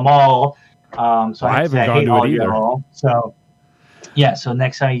Cherryville Mall. So I haven't gone to it either. So, yeah. So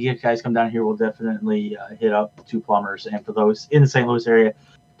next time you guys come down here, we'll definitely hit up Two Plumbers. And for those in the St. Louis area,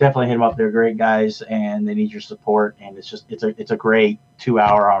 definitely hit them up. They're great guys, and they need your support. And it's a great 2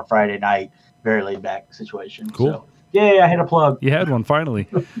 hour on Friday night, very laid back situation. Cool. So, yeah, I hit a plug. You had one finally.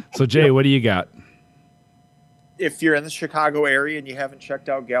 So Jay, what do you got? If you're in the Chicago area and you haven't checked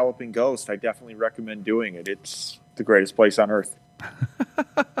out Galloping Ghost, I definitely recommend doing it. It's the greatest place on earth.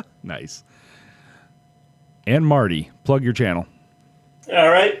 Nice. And Marty, plug your channel. All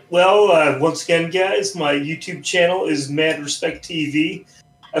right. Well, once again, guys, my YouTube channel is Mad Respect TV.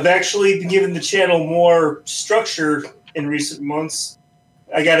 I've actually been giving the channel more structure in recent months.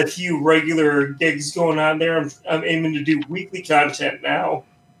 I got a few regular gigs going on there. I'm aiming to do weekly content now,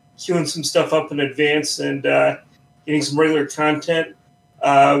 queuing some stuff up in advance and getting some regular content.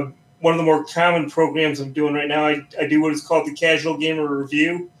 One of the more common programs I'm doing right now, I do what is called the Casual Gamer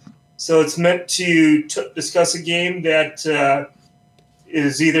Review. So it's meant to discuss a game that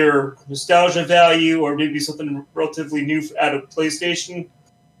is either nostalgia value or maybe something relatively new out of PlayStation.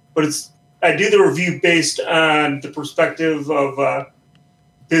 But I do the review based on the perspective of a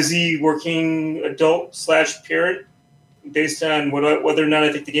busy working adult / parent, based on whether or not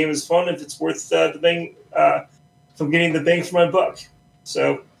I think the game is fun, if it's worth the bang, if I'm getting the bang for my buck.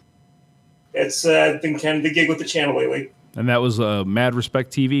 So it's been kind of the gig with the channel lately. And that was Mad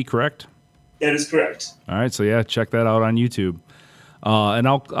Respect TV, correct? That is correct. All right, so yeah, check that out on YouTube. And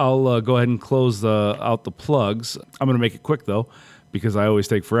I'll go ahead and close out the plugs. I'm going to make it quick, though, because I always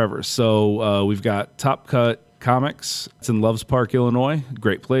take forever. So we've got Top Cut Comics. It's in Loves Park, Illinois.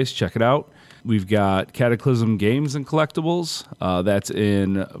 Great place. Check it out. We've got Cataclysm Games and Collectibles. That's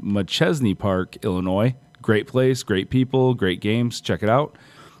in Machesney Park, Illinois. Great place, great people, great games. Check it out.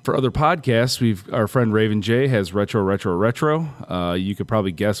 For other podcasts, our friend Raven J has Retro. You could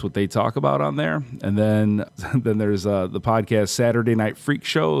probably guess what they talk about on there. And then there's the podcast Saturday Night Freak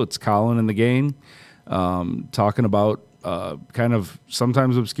Show. It's Colin and the gang talking about kind of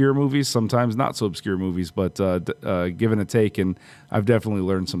sometimes obscure movies, sometimes not so obscure movies, but giving a take. And I've definitely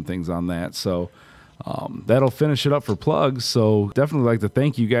learned some things on that. So that'll finish it up for plugs. So definitely like to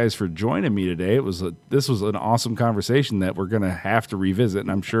thank you guys for joining me today. This was an awesome conversation that we're going to have to revisit.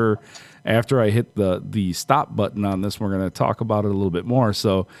 And I'm sure after I hit the stop button on this, we're going to talk about it a little bit more.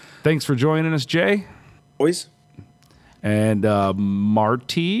 So thanks for joining us, Jay. Always. And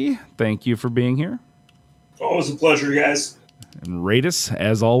Marty, thank you for being here. Always a pleasure, guys. And Raydus,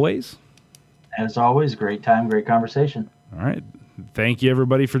 as always. As always, great time, great conversation. All right. Thank you,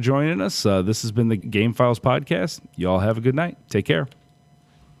 everybody, for joining us. This has been the Game Files Podcast. You all have a good night. Take care.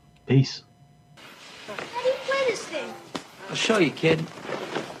 Peace. How do you play this thing? I'll show you, kid.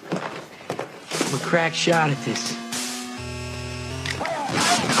 I'm a crack shot at this.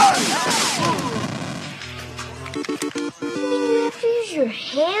 You have to use your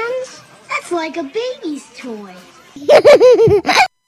hands? That's like a baby's toy.